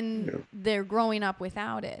 and they're growing up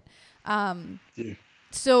without it.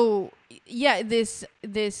 So this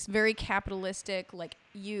very capitalistic,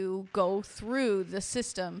 you go through the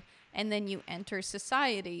system and then you enter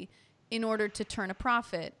society in order to turn a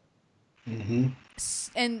profit,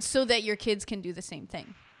 and so that your kids can do the same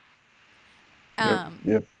thing. That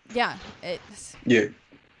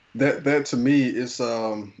to me is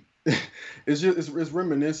it's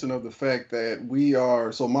reminiscent of the fact that we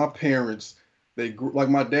are. So my parents, they grew,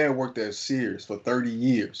 my dad worked at Sears for 30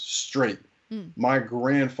 years straight. My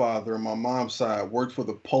grandfather on my mom's side worked for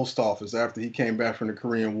the post office after he came back from the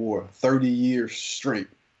Korean War, 30 years straight.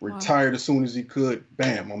 Retired as soon as he could.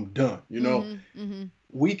 Bam, I'm done.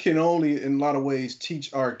 We can only, in a lot of ways,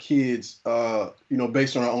 teach our kids,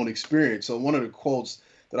 based on our own experience. So one of the quotes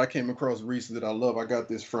that I came across recently that I love, I got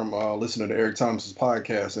this from listening to Eric Thomas's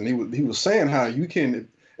podcast, and he was saying how you can,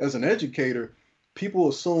 as an educator, people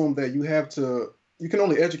assume that you can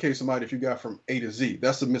only educate somebody if you got from A to Z.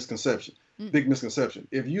 That's a misconception, big misconception.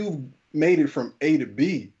 If you made it from A to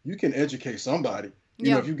B, you can educate somebody.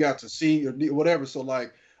 If you got to C or D, whatever. So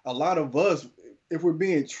a lot of us, if we're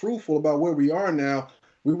being truthful about where we are now,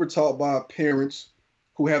 we were taught by parents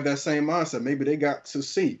who have that same mindset. Maybe they got to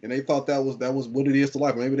C and they thought that was what it is to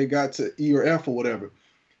life. Maybe they got to E or F or whatever.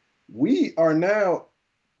 We are now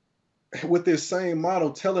with this same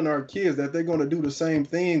model telling our kids that they're going to do the same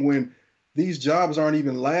thing when these jobs aren't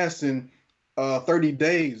even lasting 30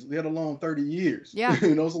 days, let alone 30 years. Yeah.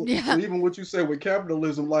 You know, so Yeah. even what you said with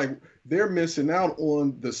capitalism, like they're missing out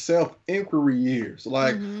on the self-inquiry years.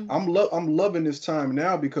 Like I'm loving this time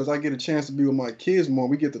now because I get a chance to be with my kids more.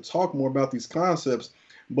 We get to talk more about these concepts.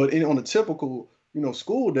 But on a typical,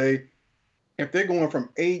 school day, if they're going from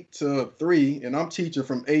 8 to 3 and I'm teaching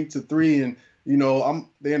from 8 to 3 and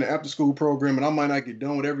they're in the after school program and I might not get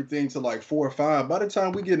done with everything till like 4 or 5. By the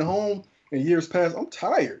time we get home and years pass, I'm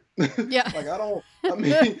tired. Yeah. Like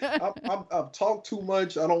I've talked too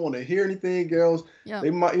much. I don't want to hear anything else. Yeah.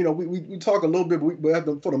 They might, we talk a little bit,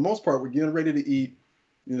 but for the most part, we're getting ready to eat,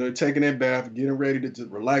 taking that bath, getting ready to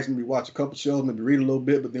relax, maybe watch a couple shows, maybe read a little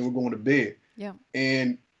bit, but then we're going to bed. Yeah.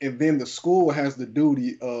 And then the school has the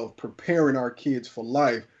duty of preparing our kids for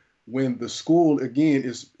life when the school again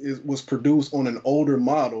was produced on an older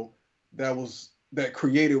model that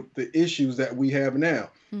created the issues that we have now.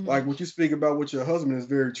 Like what you speak about with your husband is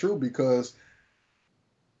very true, because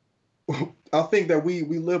I think that we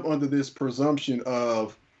live under this presumption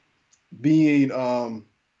of being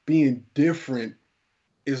different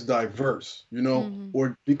is diverse,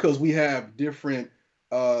 or because we have different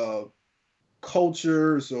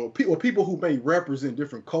cultures or people who may represent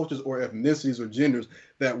different cultures or ethnicities or genders,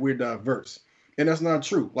 that we're diverse. And that's not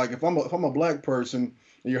true. Like if I'm a black person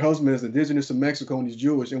and your husband is indigenous to Mexico and he's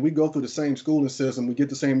Jewish and we go through the same schooling system, we get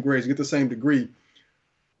the same grades, get the same degree,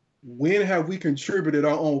 when have we contributed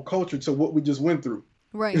our own culture to what we just went through?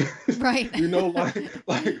 Right. Right.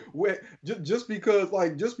 Just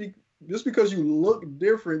because you look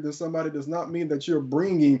different than somebody does not mean that you're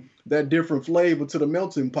bringing that different flavor to the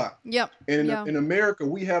melting pot. Yep. And in America,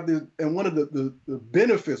 we have this, and one of the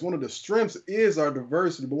benefits, one of the strengths is our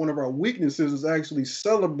diversity, but one of our weaknesses is actually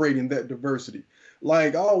celebrating that diversity.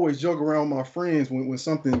 Like I always joke around with my friends when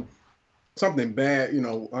something bad, I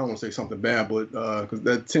don't want to say something bad, but because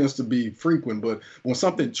that tends to be frequent, but when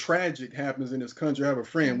something tragic happens in this country, I have a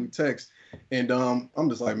friend, we text, and I'm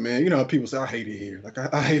just like, man, how people say, I hate it here. Like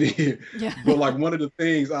I hate it here. Yeah. But like one of the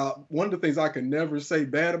things I can never say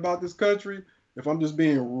bad about this country, if I'm just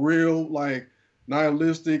being real, like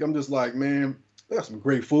nihilistic, I'm just like, man, they got some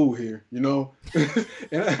great food here, and that's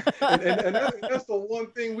the one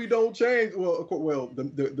thing we don't change. Well,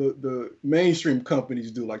 the mainstream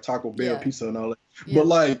companies do, like Taco Bell, Pizza, and all that. Yeah. But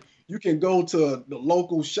like, you can go to the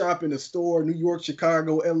local shop in the store, New York,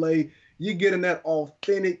 Chicago, LA. You're getting that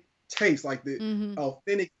authentic taste, like the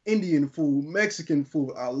authentic Indian food, Mexican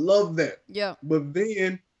food. I love that. Yeah. But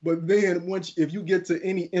then if you get to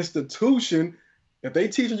any institution, if they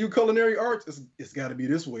teaching you culinary arts, it's got to be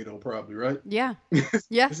this way though, probably, right? Yeah.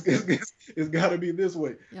 Yeah. It's got to be this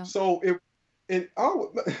way. Yeah. So if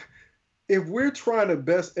we're trying to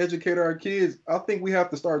best educate our kids, I think we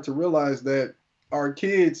have to start to realize that our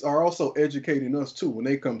kids are also educating us too when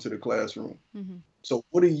they come to the classroom. So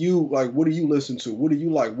what do you like? What do you listen to? What do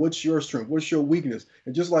you like? What's your strength? What's your weakness?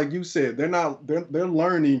 And just like you said, they're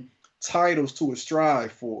learning titles to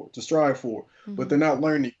strive for, but they're not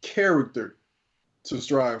learning character to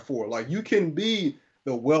strive for. Like you can be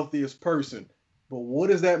the wealthiest person, but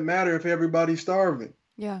what does that matter if everybody's starving?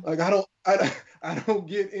 Yeah. Like I don't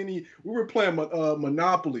get any. We were playing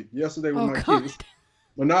Monopoly yesterday with my kids.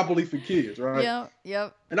 Monopoly for kids, right? Yeah.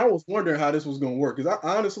 Yep. And I was wondering how this was going to work, because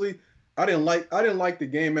I didn't like the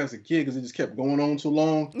game as a kid because it just kept going on too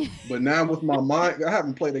long. But now with my mind, I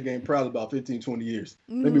haven't played the game probably about 15, 20 years,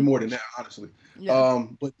 maybe more than that, honestly. Yeah.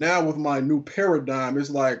 But now with my new paradigm, it's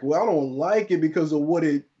like, well, I don't like it because of what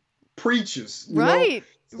it preaches. Right.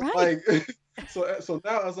 So right. Like, so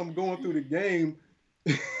now as I'm going through the game,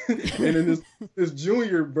 and in this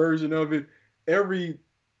junior version of it, every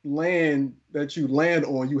land that you land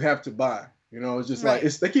on, you have to buy. It's just like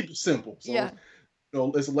they keep it simple. So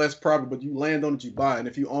it's less private, but you land on it, you buy it. And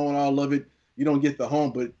if you own all of it, you don't get the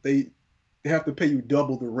home, but they have to pay you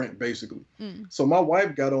double the rent, basically. So my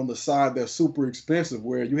wife got on the side that's super expensive,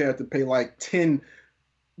 where you had to pay like $10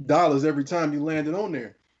 every time you landed on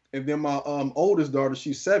there. And then my oldest daughter,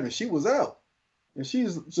 she's 7, she was out. And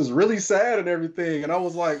she's just really sad and everything. And I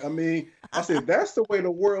was like, I said, that's the way the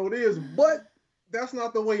world is, but that's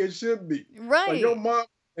not the way it should be. Right. Like your mom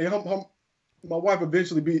and my wife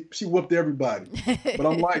eventually she whooped everybody. But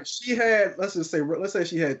I'm like, she had, let's say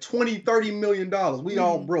she had $20-30 million. We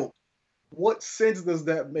all broke. what sense does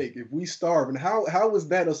that make if we starve? And how is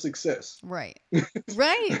that a success? Right.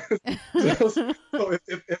 Right. So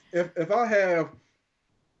if I have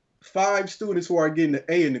 5 students who are getting an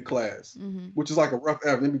A in the class, Hmm. which is like a rough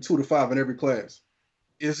average, maybe 2 to 5 in every class,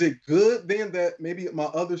 is it good then that maybe my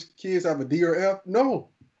other kids have a D or F? No.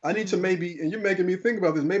 I need to Hmm. maybe, and you're making me think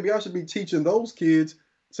about this, maybe I should be teaching those kids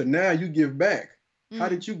to now you give back. How Mm.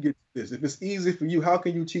 did you get this? If it's easy for you, how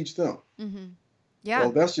can you teach them? Hmm. Yeah.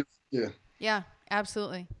 So that's just, yeah. Yeah,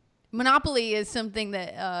 absolutely. Monopoly is something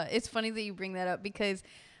that it's funny that you bring that up because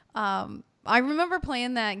I remember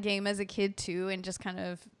playing that game as a kid too, and just kind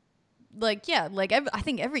of like yeah, like I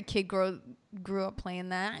think every kid grew up playing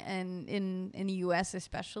that, and in the U.S.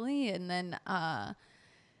 especially, and then.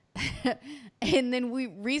 And then we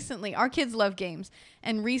recently, our kids love games,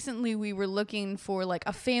 and recently we were looking for like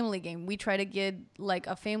a family game. We try to get like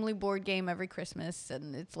a family board game every Christmas,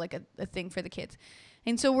 and it's like a thing for the kids.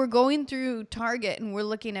 And so we're going through Target and we're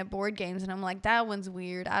looking at board games, and I'm like, that one's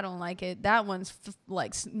weird. I don't like it. That one's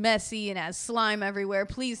like messy and has slime everywhere.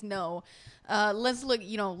 Please no. Let's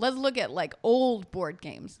look at like old board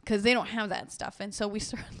games because they don't have that stuff. And so we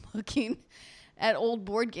started looking at old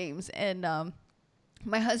board games, and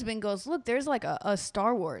my husband goes, look, there's like a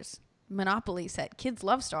Star Wars Monopoly set. Kids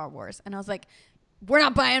love Star Wars. And I was like, we're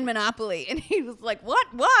not buying Monopoly. And he was like, what?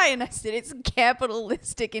 Why? And I said, it's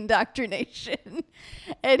capitalistic indoctrination.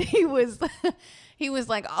 And he was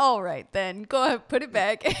like, all right, then go ahead, put it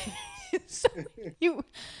back. So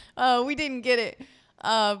we didn't get it.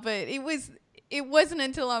 But it wasn't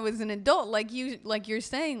until I was an adult, like you're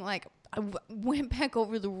saying, like went back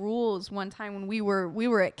over the rules one time when we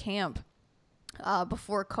were at camp.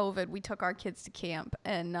 Before COVID, we took our kids to camp,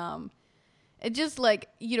 and it just like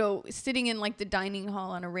sitting in like the dining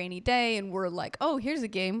hall on a rainy day, and we're like, oh, here's a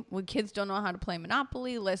game when kids don't know how to play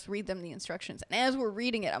Monopoly. Let's read them the instructions. And as we're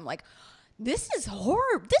reading it, I'm like, this is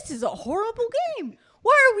horrible. This is a horrible game.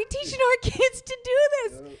 Why are we teaching our kids to do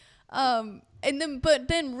this? But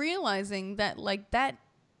then realizing that like that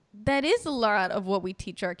is a lot of what we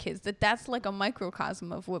teach our kids. That's like a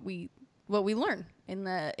microcosm of what we learn in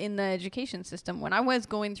the education system. When I was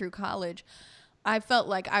going through college, I felt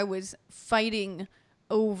like I was fighting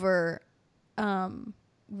over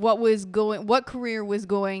what career was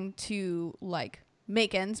going to like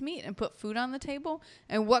make ends meet and put food on the table,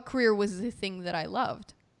 and what career was the thing that I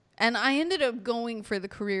loved. And I ended up going for the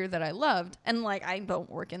career that I loved. And like, I don't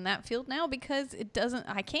work in that field now because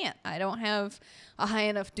I don't have a high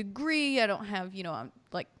enough degree. I don't have, I'm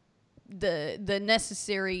like the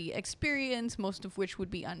necessary experience, most of which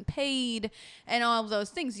would be unpaid, and all of those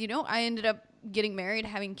things. I ended up getting married,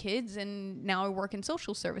 having kids, and now I work in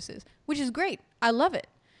social services, which is great. I love it.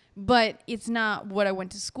 But it's not what I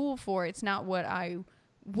went to school for. It's not what I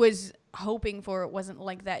was hoping for. It wasn't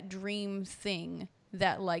like that dream thing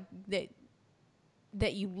that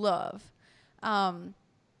you love. And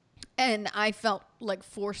I felt like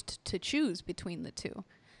forced to choose between the two.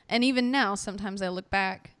 And even now, sometimes I look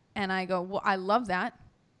back and I go, well, I love that.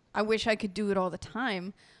 I wish I could do it all the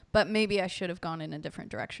time, but maybe I should have gone in a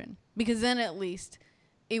different direction, because then at least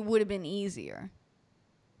it would have been easier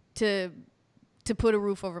to put a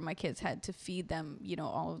roof over my kids' head, to feed them,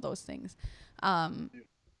 all of those things. And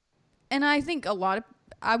I think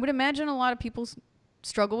I would imagine a lot of people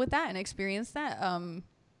struggle with that and experience that,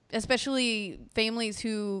 especially families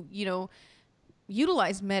who,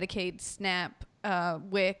 utilize Medicaid, SNAP,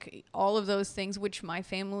 WIC, all of those things, which my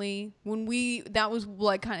family, that was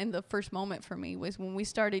like kind of the first moment for me, was when we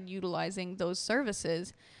started utilizing those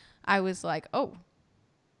services. I was like, oh,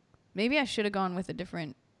 maybe I should have gone with a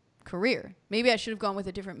different career. Maybe I should have gone with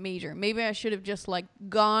a different major. Maybe I should have just like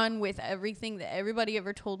gone with everything that everybody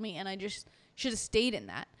ever told me, and I just should have stayed in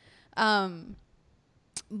that.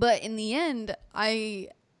 But in the end, I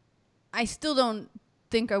still don't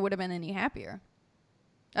think I would have been any happier.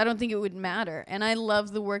 I don't think it would matter. And I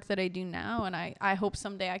love the work that I do now. And I hope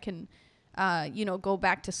someday I can, go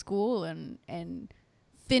back to school and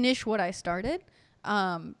finish what I started.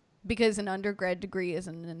 Because an undergrad degree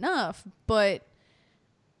isn't enough. But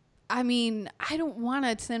I mean, I don't want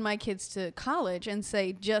to send my kids to college and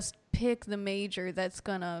say, just pick the major that's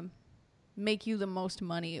going to make you the most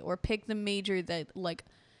money, or pick the major that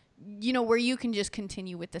where you can just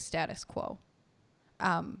continue with the status quo.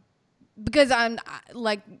 Because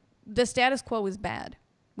the status quo is bad.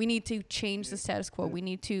 We need to change the status quo. We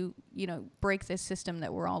need to, break this system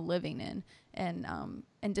that we're all living in, and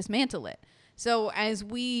dismantle it. So as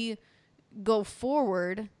we go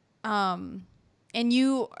forward, and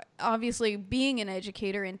you obviously being an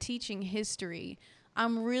educator and teaching history,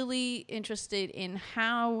 I'm really interested in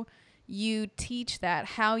how you teach that,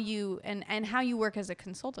 how you and how you work as a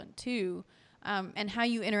consultant too, and how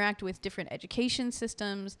you interact with different education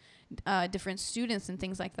systems, different students and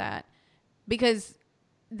things like that, because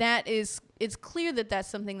it's clear that that's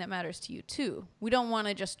something that matters to you too. We don't want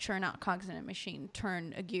to just churn out cogs in a machine,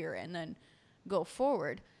 turn a gear, and then go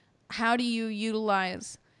forward. How do you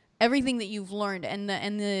utilize everything that you've learned and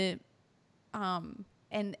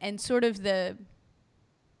sort of the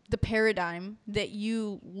paradigm that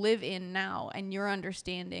you live in now and your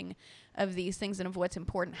understanding of these things and of what's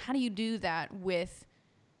important? How do you do that with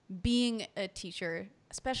being a teacher,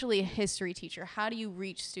 especially a history teacher? How do you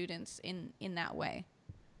reach students in that way?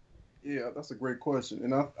 Yeah, that's a great question.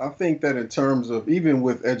 And I think that in terms of even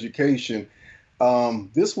with education,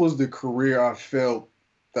 this was the career I felt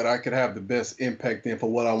that I could have the best impact in for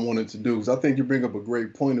what I wanted to do. Because I think you bring up a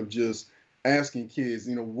great point of just asking kids,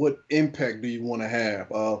 what impact do you want to have?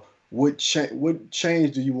 What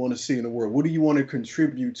change do you want to see in the world? What do you want to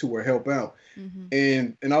contribute to or help out?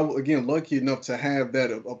 Mm-hmm. And I was, again, lucky enough to have that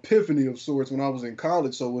epiphany of sorts when I was in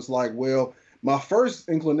college. So it was like, well, my first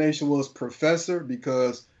inclination was professor,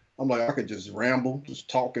 because I'm like, I could just ramble, just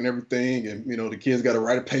talk and everything. And, the kids got to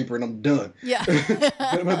write a paper and I'm done. Yeah.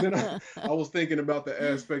 but then I was thinking about the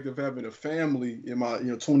aspect of having a family in my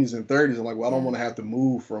 20s and 30s. I'm like, well, I don't want to have to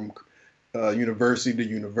move from university to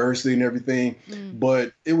university and everything.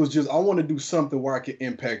 But it was just, I want to do something where I could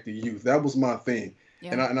impact the youth. That was my thing.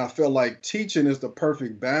 Yeah. And I felt like teaching is the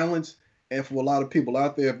perfect balance. And for a lot of people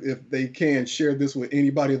out there, if they can share this with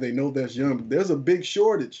anybody they know that's young, there's a big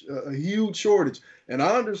shortage, a huge shortage. And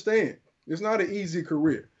I understand it's not an easy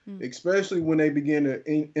career, especially when they begin to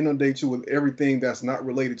inundate you with everything that's not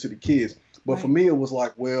related to the kids. But for me, it was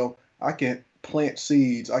like, well, I can plant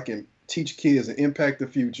seeds. I can teach kids and impact the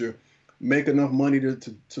future, make enough money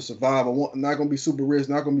to survive. I'm not going to be super rich,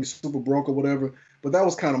 not going to be super broke or whatever. But that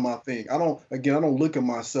was kind of my thing. I don't look at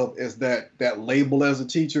myself as that label as a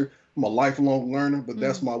teacher. I'm a lifelong learner, but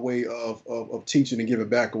that's my way of teaching and giving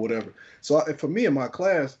back or whatever. So for me in my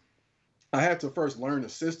class, I had to first learn the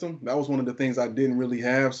system. That was one of the things I didn't really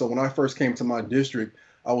have. So when I first came to my district,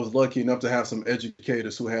 I was lucky enough to have some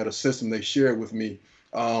educators who had a system they shared with me.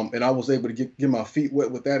 And I was able to get my feet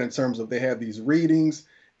wet with that in terms of they had these readings.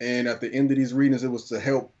 And at the end of these readings, it was to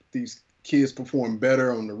help these kids perform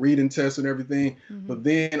better on the reading test and everything. But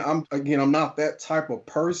then I'm not that type of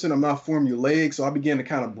person. I'm not formulaic. So I began to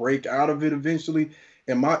kind of break out of it eventually.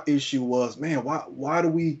 And my issue was, man, why do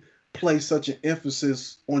we place such an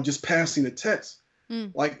emphasis on just passing the test?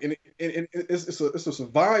 Like, and it's a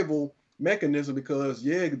survival mechanism because,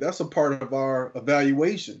 yeah, that's a part of our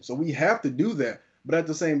evaluation. So we have to do that. But at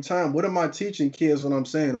the same time, what am I teaching kids when I'm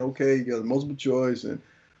saying, okay, you got multiple choice and,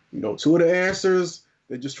 two of the answers,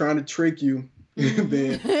 they're just trying to trick you. And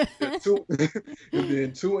then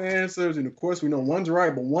two answers. And of course, we know one's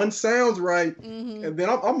right, but one sounds right. And then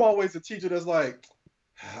I'm always a teacher that's like,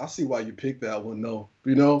 I see why you picked that one. No,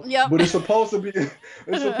 Yep. But it's supposed to be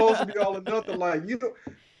all or nothing. Like,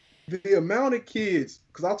 the amount of kids,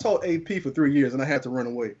 because I taught AP for 3 years and I had to run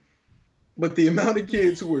away. But the amount of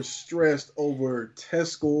kids who were stressed over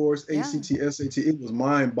test scores, ACT, SAT, it was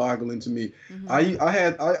mind-boggling to me. I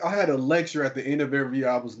had a lecture at the end of every year.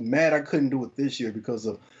 I was mad I couldn't do it this year because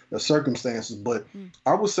of the circumstances, but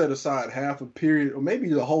I would set aside half a period or maybe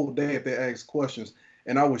the whole day if they asked questions,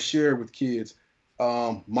 and I would share with kids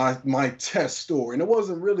my test story. And it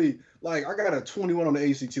wasn't really like I got a 21 on the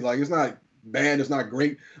ACT. Like, it's not bad, it's not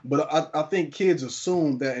great, but I think kids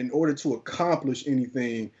assume that in order to accomplish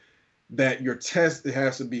anything, that your test, it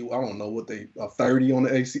has to be, I don't know what 30 on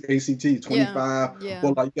the ACT, 25,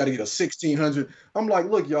 or like you got to get a 1600. I'm like,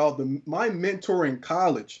 look, y'all, my mentor in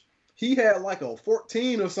college, he had like a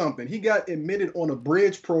 14 or something. He got admitted on a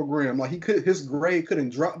bridge program. Like his grade couldn't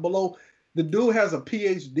drop below. The dude has a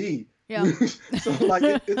PhD. Yeah. So like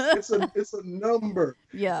it's a number.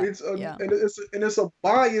 Yeah. And it's a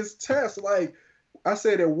biased test. Like I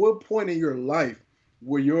said, at what point in your life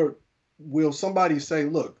will somebody say,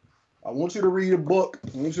 look, I want you to read a book.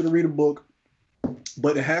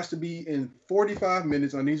 But it has to be in 45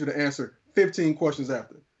 minutes. I need you to answer 15 questions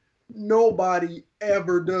after. Nobody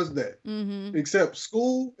ever does that except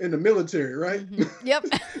school and the military, right? Yep.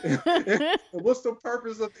 And what's the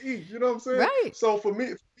purpose of each? You know what I'm saying? Right. So for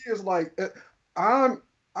me, it's like I'm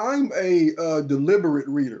a deliberate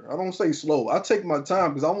reader. I don't say slow. I take my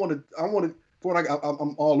time because I want to.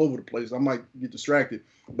 I'm all over the place. I might get distracted,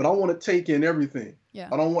 but I want to take in everything. Yeah.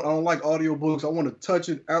 I don't like audiobooks. I want to touch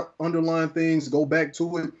it out, underline things, go back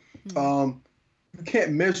to it. You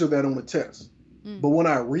can't measure that on a test. But when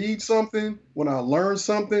I read something, when I learn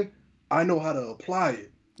something, I know how to apply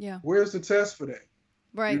it. Yeah. Where's the test for that?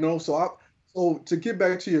 You Right. know, so to get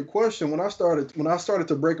back to your question, when I started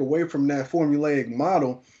to break away from that formulaic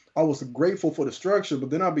model, I was grateful for the structure, but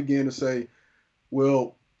then I began to say,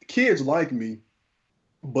 well, kids like me,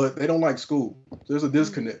 but they don't like school. There's a Mm.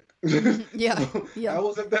 disconnect. Yeah. So Yeah. I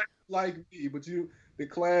wasn't that like me, but the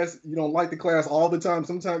class, you don't like the class all the time.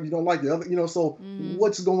 Sometimes you don't like the other, so Mm.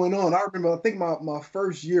 what's going on? I remember, I think my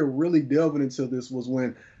first year really delving into this was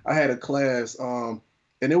when I had a class,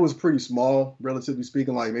 and it was pretty small, relatively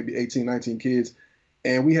speaking, like maybe 18, 19 kids.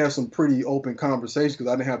 And we had some pretty open conversations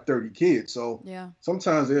because I didn't have 30 kids. So Yeah.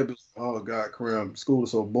 sometimes they'd be, oh God, Kareem, school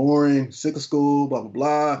is so boring, sick of school, blah, blah,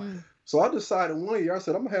 blah. Mm. So I decided one year, I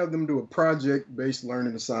said, I'm gonna have them do a project-based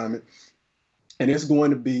learning assignment, and it's going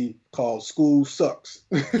to be called School Sucks.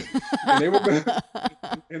 And they were going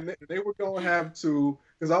and they were going to have to,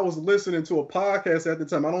 because I was listening to a podcast at the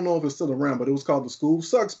time. I don't know if it's still around, but it was called the School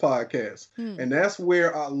Sucks podcast, Mm. and that's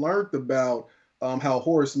where I learned about how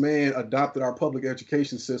Horace Mann adopted our public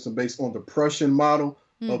education system based on the Prussian model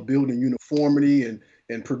Mm. of building uniformity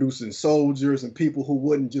and producing soldiers and people who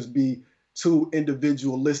wouldn't just be too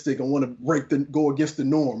individualistic and want to go against the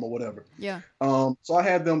norm or whatever. Yeah. So I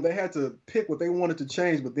had them, they had to pick what they wanted to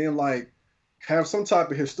change, but then like have some type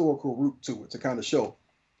of historical root to it to kind of show.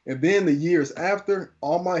 And then the years after,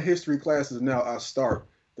 all my history classes now, I start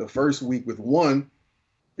the first week with one.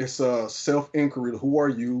 It's a self-inquiry. Who are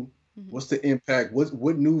you? Mhm. What's the impact?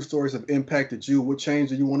 What news stories have impacted you? What change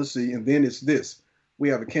do you want to see? And then it's this. We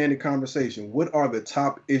have a candid conversation. What are the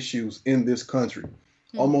top issues in this country?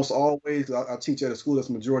 Mm. Almost always, I teach at a school that's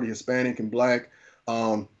majority Hispanic and Black,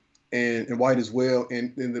 um, and white as well.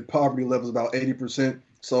 And the poverty level is about 80%.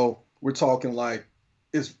 So we're talking like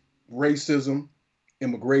it's racism,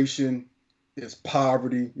 immigration, it's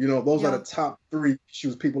poverty. Those are Yeah. the top three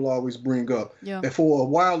issues people always bring up. Yeah. And for a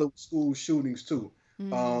while, it was school shootings too. Um,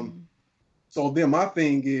 Mm. so then my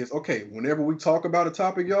thing is, okay, whenever we talk about a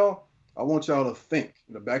topic, y'all, I want y'all to think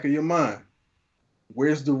in the back of your mind,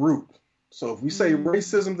 where's the root? So if we say Mm.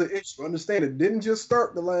 racism the issue, understand it didn't just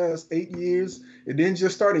start the last 8 years. It didn't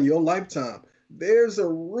just start in your lifetime. There's a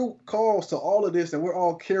root cause to all of this, and we're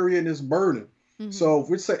all carrying this burden. Mhm. So if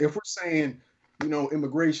we're saying,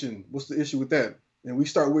 immigration, what's the issue with that? And we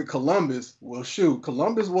start with Columbus. Well, shoot,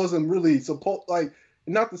 Columbus wasn't really supposed, like,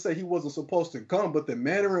 not to say he wasn't supposed to come, but the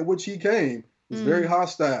manner in which he came was very Mm.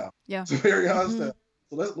 hostile. Yeah. It's very Mhm. hostile.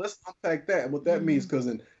 So let's unpack that and what that means, Mhm. because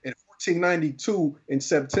in 1492 in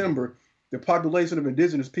September, the population of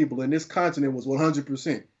indigenous people in this continent was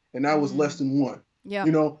 100%, and now was less Mm. than one. Yeah.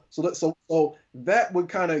 So that would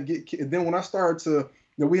kind of get. And then when I started to,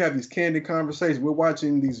 we have these candid conversations. We're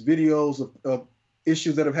watching these videos of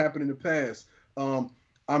issues that have happened in the past. Um,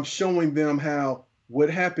 I'm showing them how what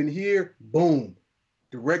happened here, boom,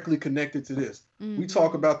 directly connected to this. We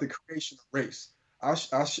talk Mhm. about the creation of race. I,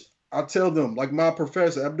 I, I tell them, like my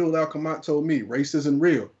professor Abdul Al Kamat told me, race isn't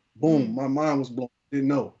real. Boom, Mm. my mind was blown. Didn't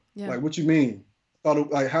know. Yeah. Like, what you mean?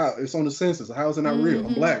 Thought like how it's on the census. How is it not real?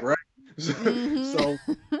 I'm Mhm. black, right? Mhm. So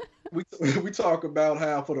we we talk about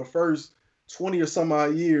how for the first 20 or some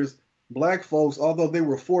odd years, black folks, although they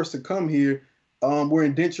were forced to come here, were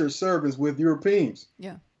indentured servants with Europeans,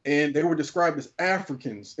 Yeah. and they were described as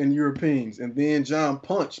Africans and Europeans. And then John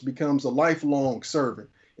Punch becomes a lifelong servant.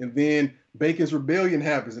 And then Bacon's Rebellion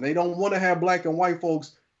happens, and they don't want to have black and white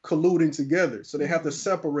folks colluding together, so they have to Mhm.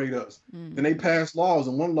 separate us. Then they Mhm. pass laws,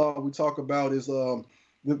 and one law we talk about is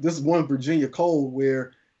this one Virginia code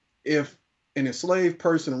where if an enslaved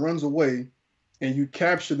person runs away and you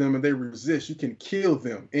capture them and they resist, you can kill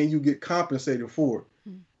them and you get compensated for it.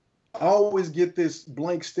 Mm. I always get this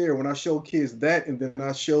blank stare when I show kids that, and then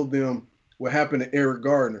I show them what happened to Eric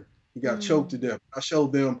Gardner. He got choked to Mm. death. I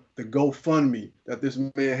showed them the GoFundMe that this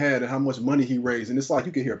man had and how much money he raised, and it's like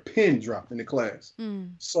you can hear a pin drop in the class.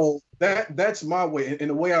 Mm. So that's my way, and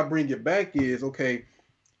the way I bring it back is, okay,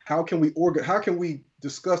 how can we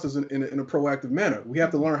discuss this in a proactive manner? We have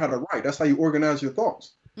to Mhm. learn how to write. That's how you organize your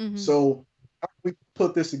thoughts. Mhm. So how can we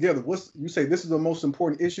put this together? What's you say this is the most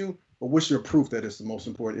important issue, but what's your proof that it's the most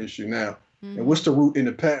important issue now? And what's the Mhm. root in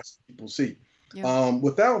the past people see? Yeah.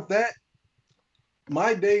 Without that,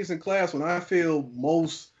 my days in class when I feel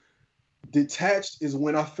most detached is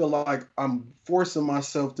when I feel like I'm forcing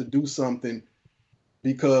myself to do something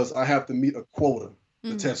because I have to meet a quota, the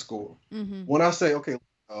Mhm. test score. Mhm. When I say, okay,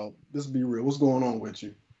 let's be real, what's going on with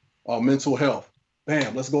you? Mental health.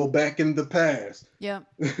 Bam, let's go back in the past. Yeah.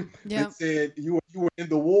 They Yeah. said you were in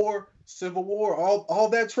the war, Civil War, all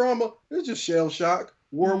that trauma. It's just shell shock.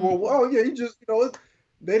 World War One. Mm. Oh yeah,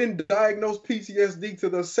 they didn't diagnose PTSD to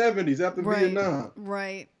the 70s after Right. Vietnam.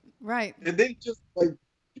 Right. Right. And then just like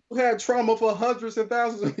people had trauma for hundreds and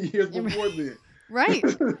thousands of years before then. Right.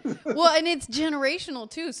 Well, and it's generational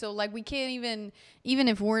too. So like we can't even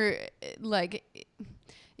if we're like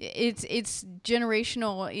it's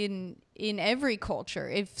generational in every culture.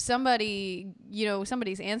 If somebody,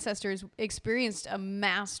 somebody's ancestors experienced a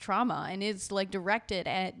mass trauma and it's like directed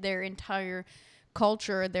at their entire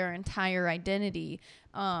culture, their entire identity,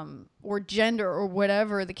 or gender, or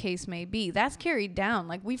whatever the case may be, that's carried down.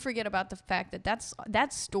 Like we forget about the fact that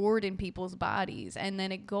that's stored in people's bodies, and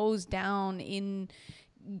then it goes down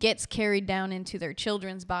gets carried down into their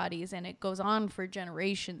children's bodies, and it goes on for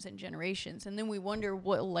generations and generations. And then we wonder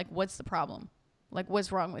what's the problem? Like,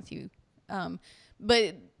 what's wrong with you?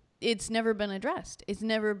 But it's never been addressed. It's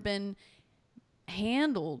never been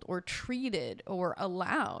handled or treated or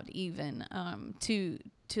allowed even to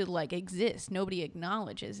like exist. Nobody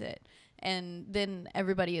acknowledges it. And then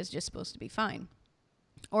everybody is just supposed to be fine.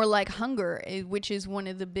 Or like hunger, which is one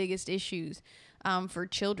of the biggest issues for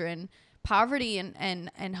children. Poverty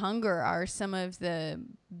and hunger are some of the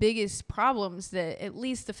biggest problems that at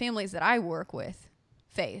least the families that I work with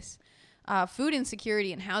face. Food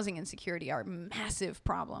insecurity and housing insecurity are massive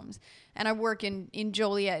problems. And I work in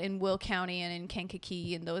Joliet, in Will County, and in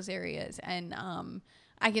Kankakee, in those areas. And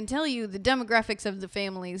I can tell you the demographics of the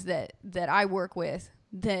families that I work with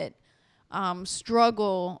that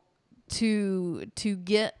struggle to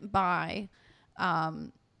get by.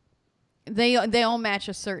 They all match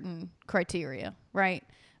a certain criteria, right?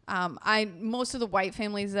 Most of the white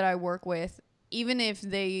families that I work with, even if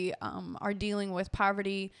they are dealing with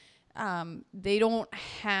poverty, they don't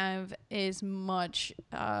have as much.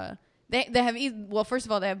 They have first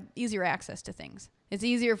of all, they have easier access to things. It's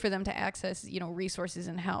easier for them to access, resources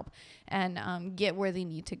and help, and get where they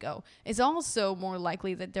need to go. It's also more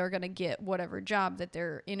likely that they're going to get whatever job that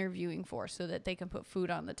they're interviewing for, so that they can put food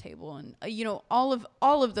on the table, and all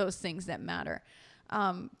of those things that matter.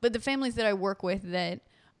 But the families that I work with that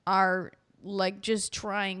are like just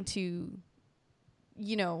trying to,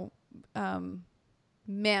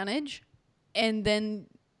 manage, and then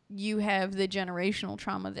you have the generational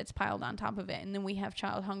trauma that's piled on top of it. And then we have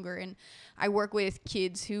child hunger. And I work with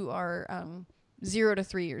kids who are 0 to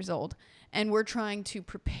 3 years old, and we're trying to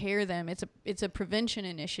prepare them. It's a prevention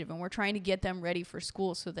initiative, and we're trying to get them ready for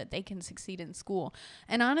school so that they can succeed in school.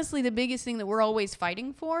 And honestly, the biggest thing that we're always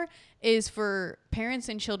fighting for is for parents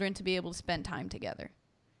and children to be able to spend time together.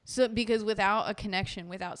 So because without a connection,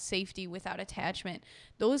 without safety, without attachment,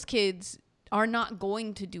 those kids are not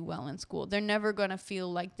going to do well in school. They're never going to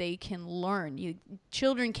feel like they can learn.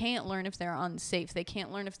 Children can't learn if they're unsafe. They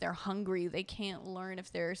can't learn if they're hungry. They can't learn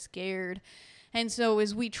if they're scared. And so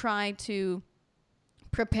as we try to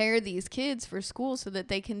prepare these kids for school so that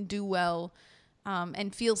they can do well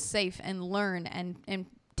and feel safe and learn and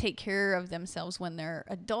take care of themselves when they're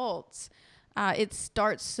adults, it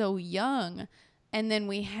starts so young. And then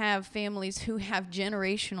we have families who have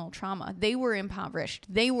generational trauma. They were impoverished.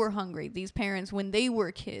 They were hungry, these parents, when they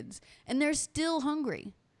were kids. And they're still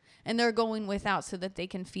hungry. And they're going without so that they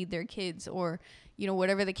can feed their kids, or,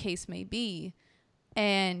 whatever the case may be.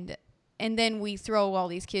 And then we throw all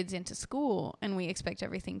these kids into school and we expect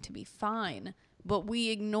everything to be fine. But we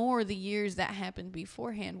ignore the years that happened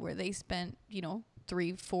beforehand, where they spent,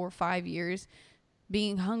 3, 4, 5 years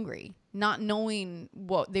being hungry, not knowing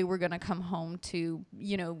what they were going to come home to,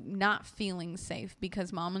 not feeling safe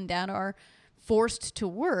because mom and dad are forced to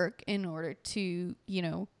work in order to,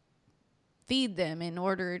 feed them, in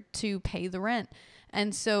order to pay the rent.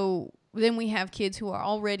 And so then we have kids who are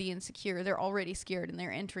already insecure. They're already scared, and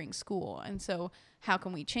they're entering school. And so how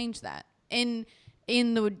can we change that? And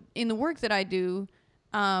in the work that I do,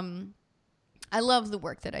 I love the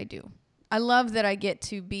work that I do. I love that I get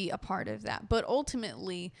to be a part of that. But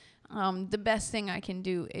ultimately, the best thing I can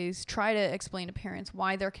do is try to explain to parents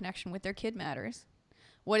why their connection with their kid matters,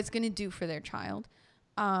 what it's going to do for their child,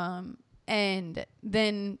 and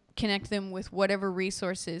then connect them with whatever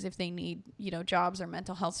resources, if they need, jobs or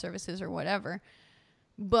mental health services or whatever.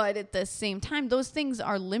 But at the same time, those things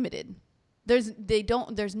are limited. There's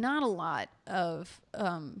not a lot of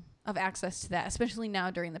access to that, especially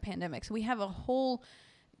now during the pandemic. So we have a whole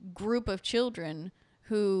group of children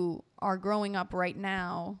who are growing up right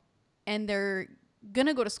now, and they're going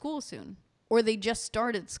to go to school soon, or they just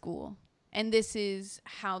started school. And this is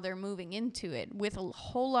how they're moving into it, with a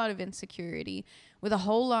whole lot of insecurity, with a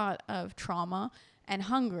whole lot of trauma and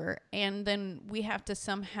hunger. And then we have to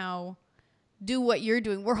somehow do what you're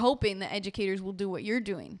doing. We're hoping that educators will do what you're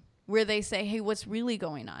doing, where they say, hey, what's really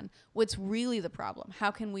going on? What's really the problem? How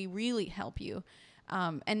can we really help you?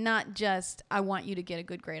 And not just, I want you to get a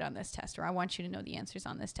good grade on this test, or I want you to know the answers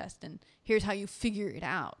on this test, and here's how you figure it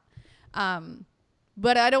out.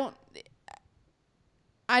 But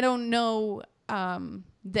I don't know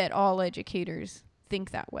that all educators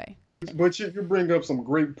think that way. But you bring up some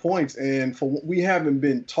great points, and for we haven't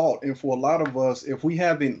been taught, and for a lot of us, if we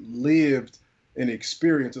haven't lived an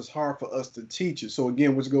experience, it's hard for us to teach it. So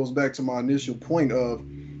again, which goes back to my initial point of,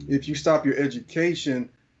 if you stop your education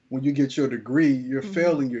when you get your degree, you're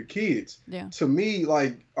failing your kids. Yeah. To me,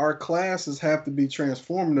 like, our classes have to be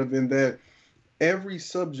transformative in that every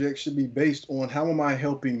subject should be based on how am I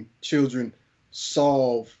helping children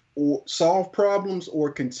solve problems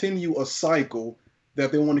or continue a cycle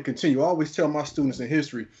that they want to continue. I always tell my students in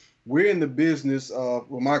history, we're in the business of,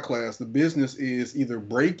 well, my class, the business is either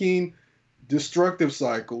breaking destructive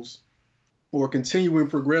cycles or continuing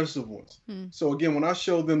progressive ones. So again, when I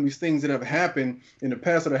show them these things that have happened in the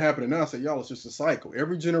past that are happening now, I say, y'all, it's just a cycle.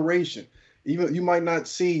 Every generation, even you might not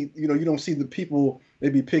see, you don't see the people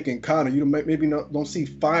maybe picking cotton. You maybe don't see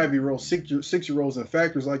 5-year-olds, 6-year-olds in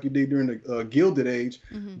factories like you did during the Gilded Age.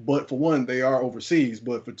 But for one, they are overseas.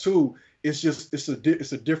 But for two, it's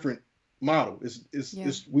a different model.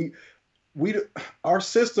 Our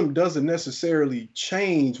system doesn't necessarily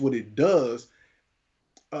change what it does.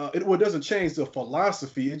 It doesn't change the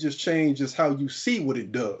philosophy. It just changes how you see what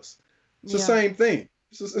it does. It's the same thing.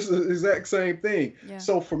 It's the exact same thing. Yeah.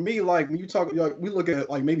 So for me, like, when you talk, like, we look at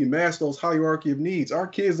like maybe Maslow's hierarchy of needs. Our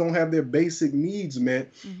kids don't have their basic needs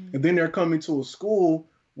met, and then they're coming to a school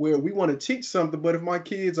where we want to teach something. But if my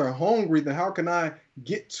kids are hungry, then how can I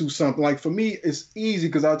get to something? Like, for me, it's easy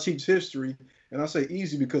because I teach history, and I say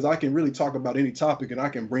easy because I can really talk about any topic and I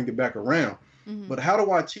can bring it back around. But how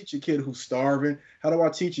do I teach a kid who's starving? How do I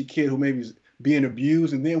teach a kid who maybe is being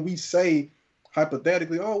abused? And then we say,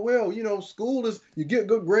 hypothetically, oh, well, school is, you get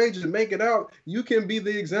good grades and make it out, you can be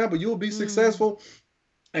the example, you'll be successful.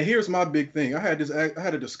 And here's my big thing. I had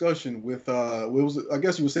a discussion with, I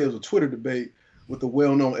guess you would say it was a Twitter debate with a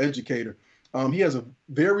well-known educator. He has a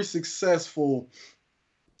very successful,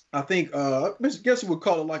 I think, I guess you would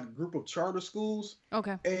call it like a group of charter schools.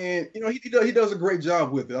 Okay. And he does a great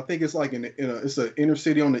job with it. I think it's like it's an inner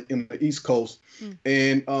city in the East Coast,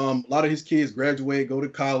 and a lot of his kids graduate, go to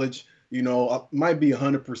college. Might be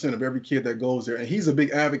 100% of every kid that goes there. And he's a big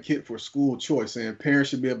advocate for school choice, and parents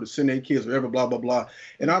should be able to send their kids wherever, blah, blah, blah.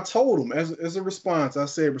 And I told him as a response, I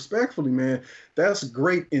said, respectfully, man, that's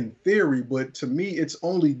great in theory, but to me, it's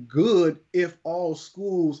only good if all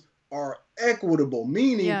schools are equitable,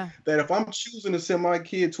 meaning that if I'm choosing to send my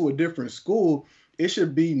kid to a different school, it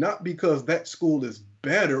should be not because that school is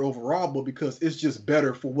better overall, but because it's just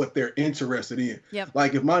better for what they're interested in. Yep.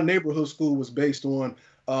 Like, if my neighborhood school was based on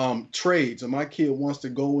trades and my kid wants to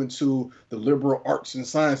go into the liberal arts and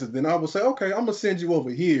sciences, then I would say, okay, I'm gonna send you over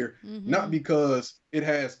here, not because it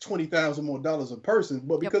has $20,000 more a person,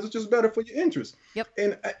 but because it's just better for your interest. Yep.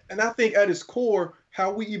 And I think at its core, how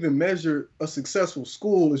we even measure a successful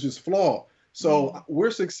school is just flawed. So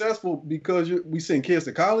we're successful because we send kids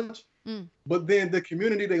to college, but then the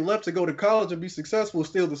community they left to go to college and be successful is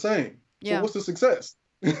still the same. Yeah. So what's the success?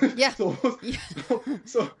 Yeah.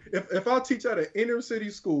 so if I teach at an inner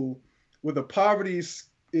city school where the poverty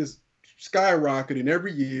is skyrocketing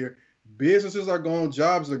every year, businesses are gone,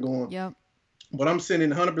 jobs are gone. Yep. But I'm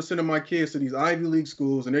sending 100% of my kids to these Ivy League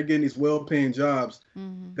schools and they're getting these well-paying jobs.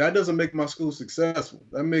 That doesn't make my school successful.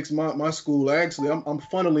 That makes my school, actually, I'm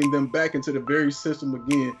funneling them back into the very system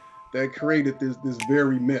again that created this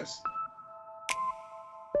very mess.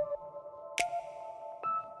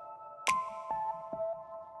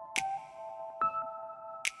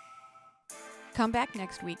 Come back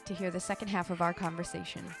next week to hear the second half of our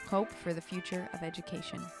conversation, Hope for the Future of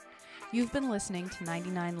Education. You've been listening to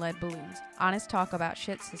 99 Lead Balloons, honest talk about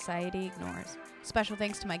shit society ignores. Special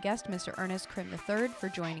thanks to my guest, Mr. Ernest Krim III, for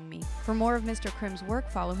joining me. For more of Mr. Krim's work,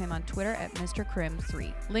 follow him on Twitter at Mr.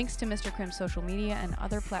 Krim3. Links to Mr. Krim's social media and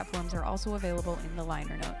other platforms are also available in the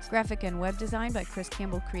liner notes. Graphic and web design by Chris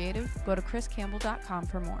Campbell Creative. Go to chriscampbell.com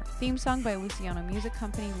for more. Theme song by Luciano Music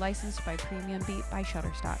Company, licensed by Premium Beat by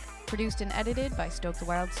Shutterstock. Produced and edited by Stoke the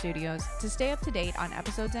Wild Studios. To stay up to date on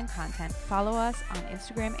episodes and content, follow us on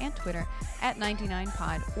Instagram and Twitter at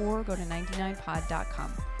 99pod or go to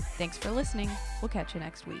 99pod.com. Thanks for listening. We'll catch you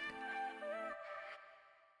next week.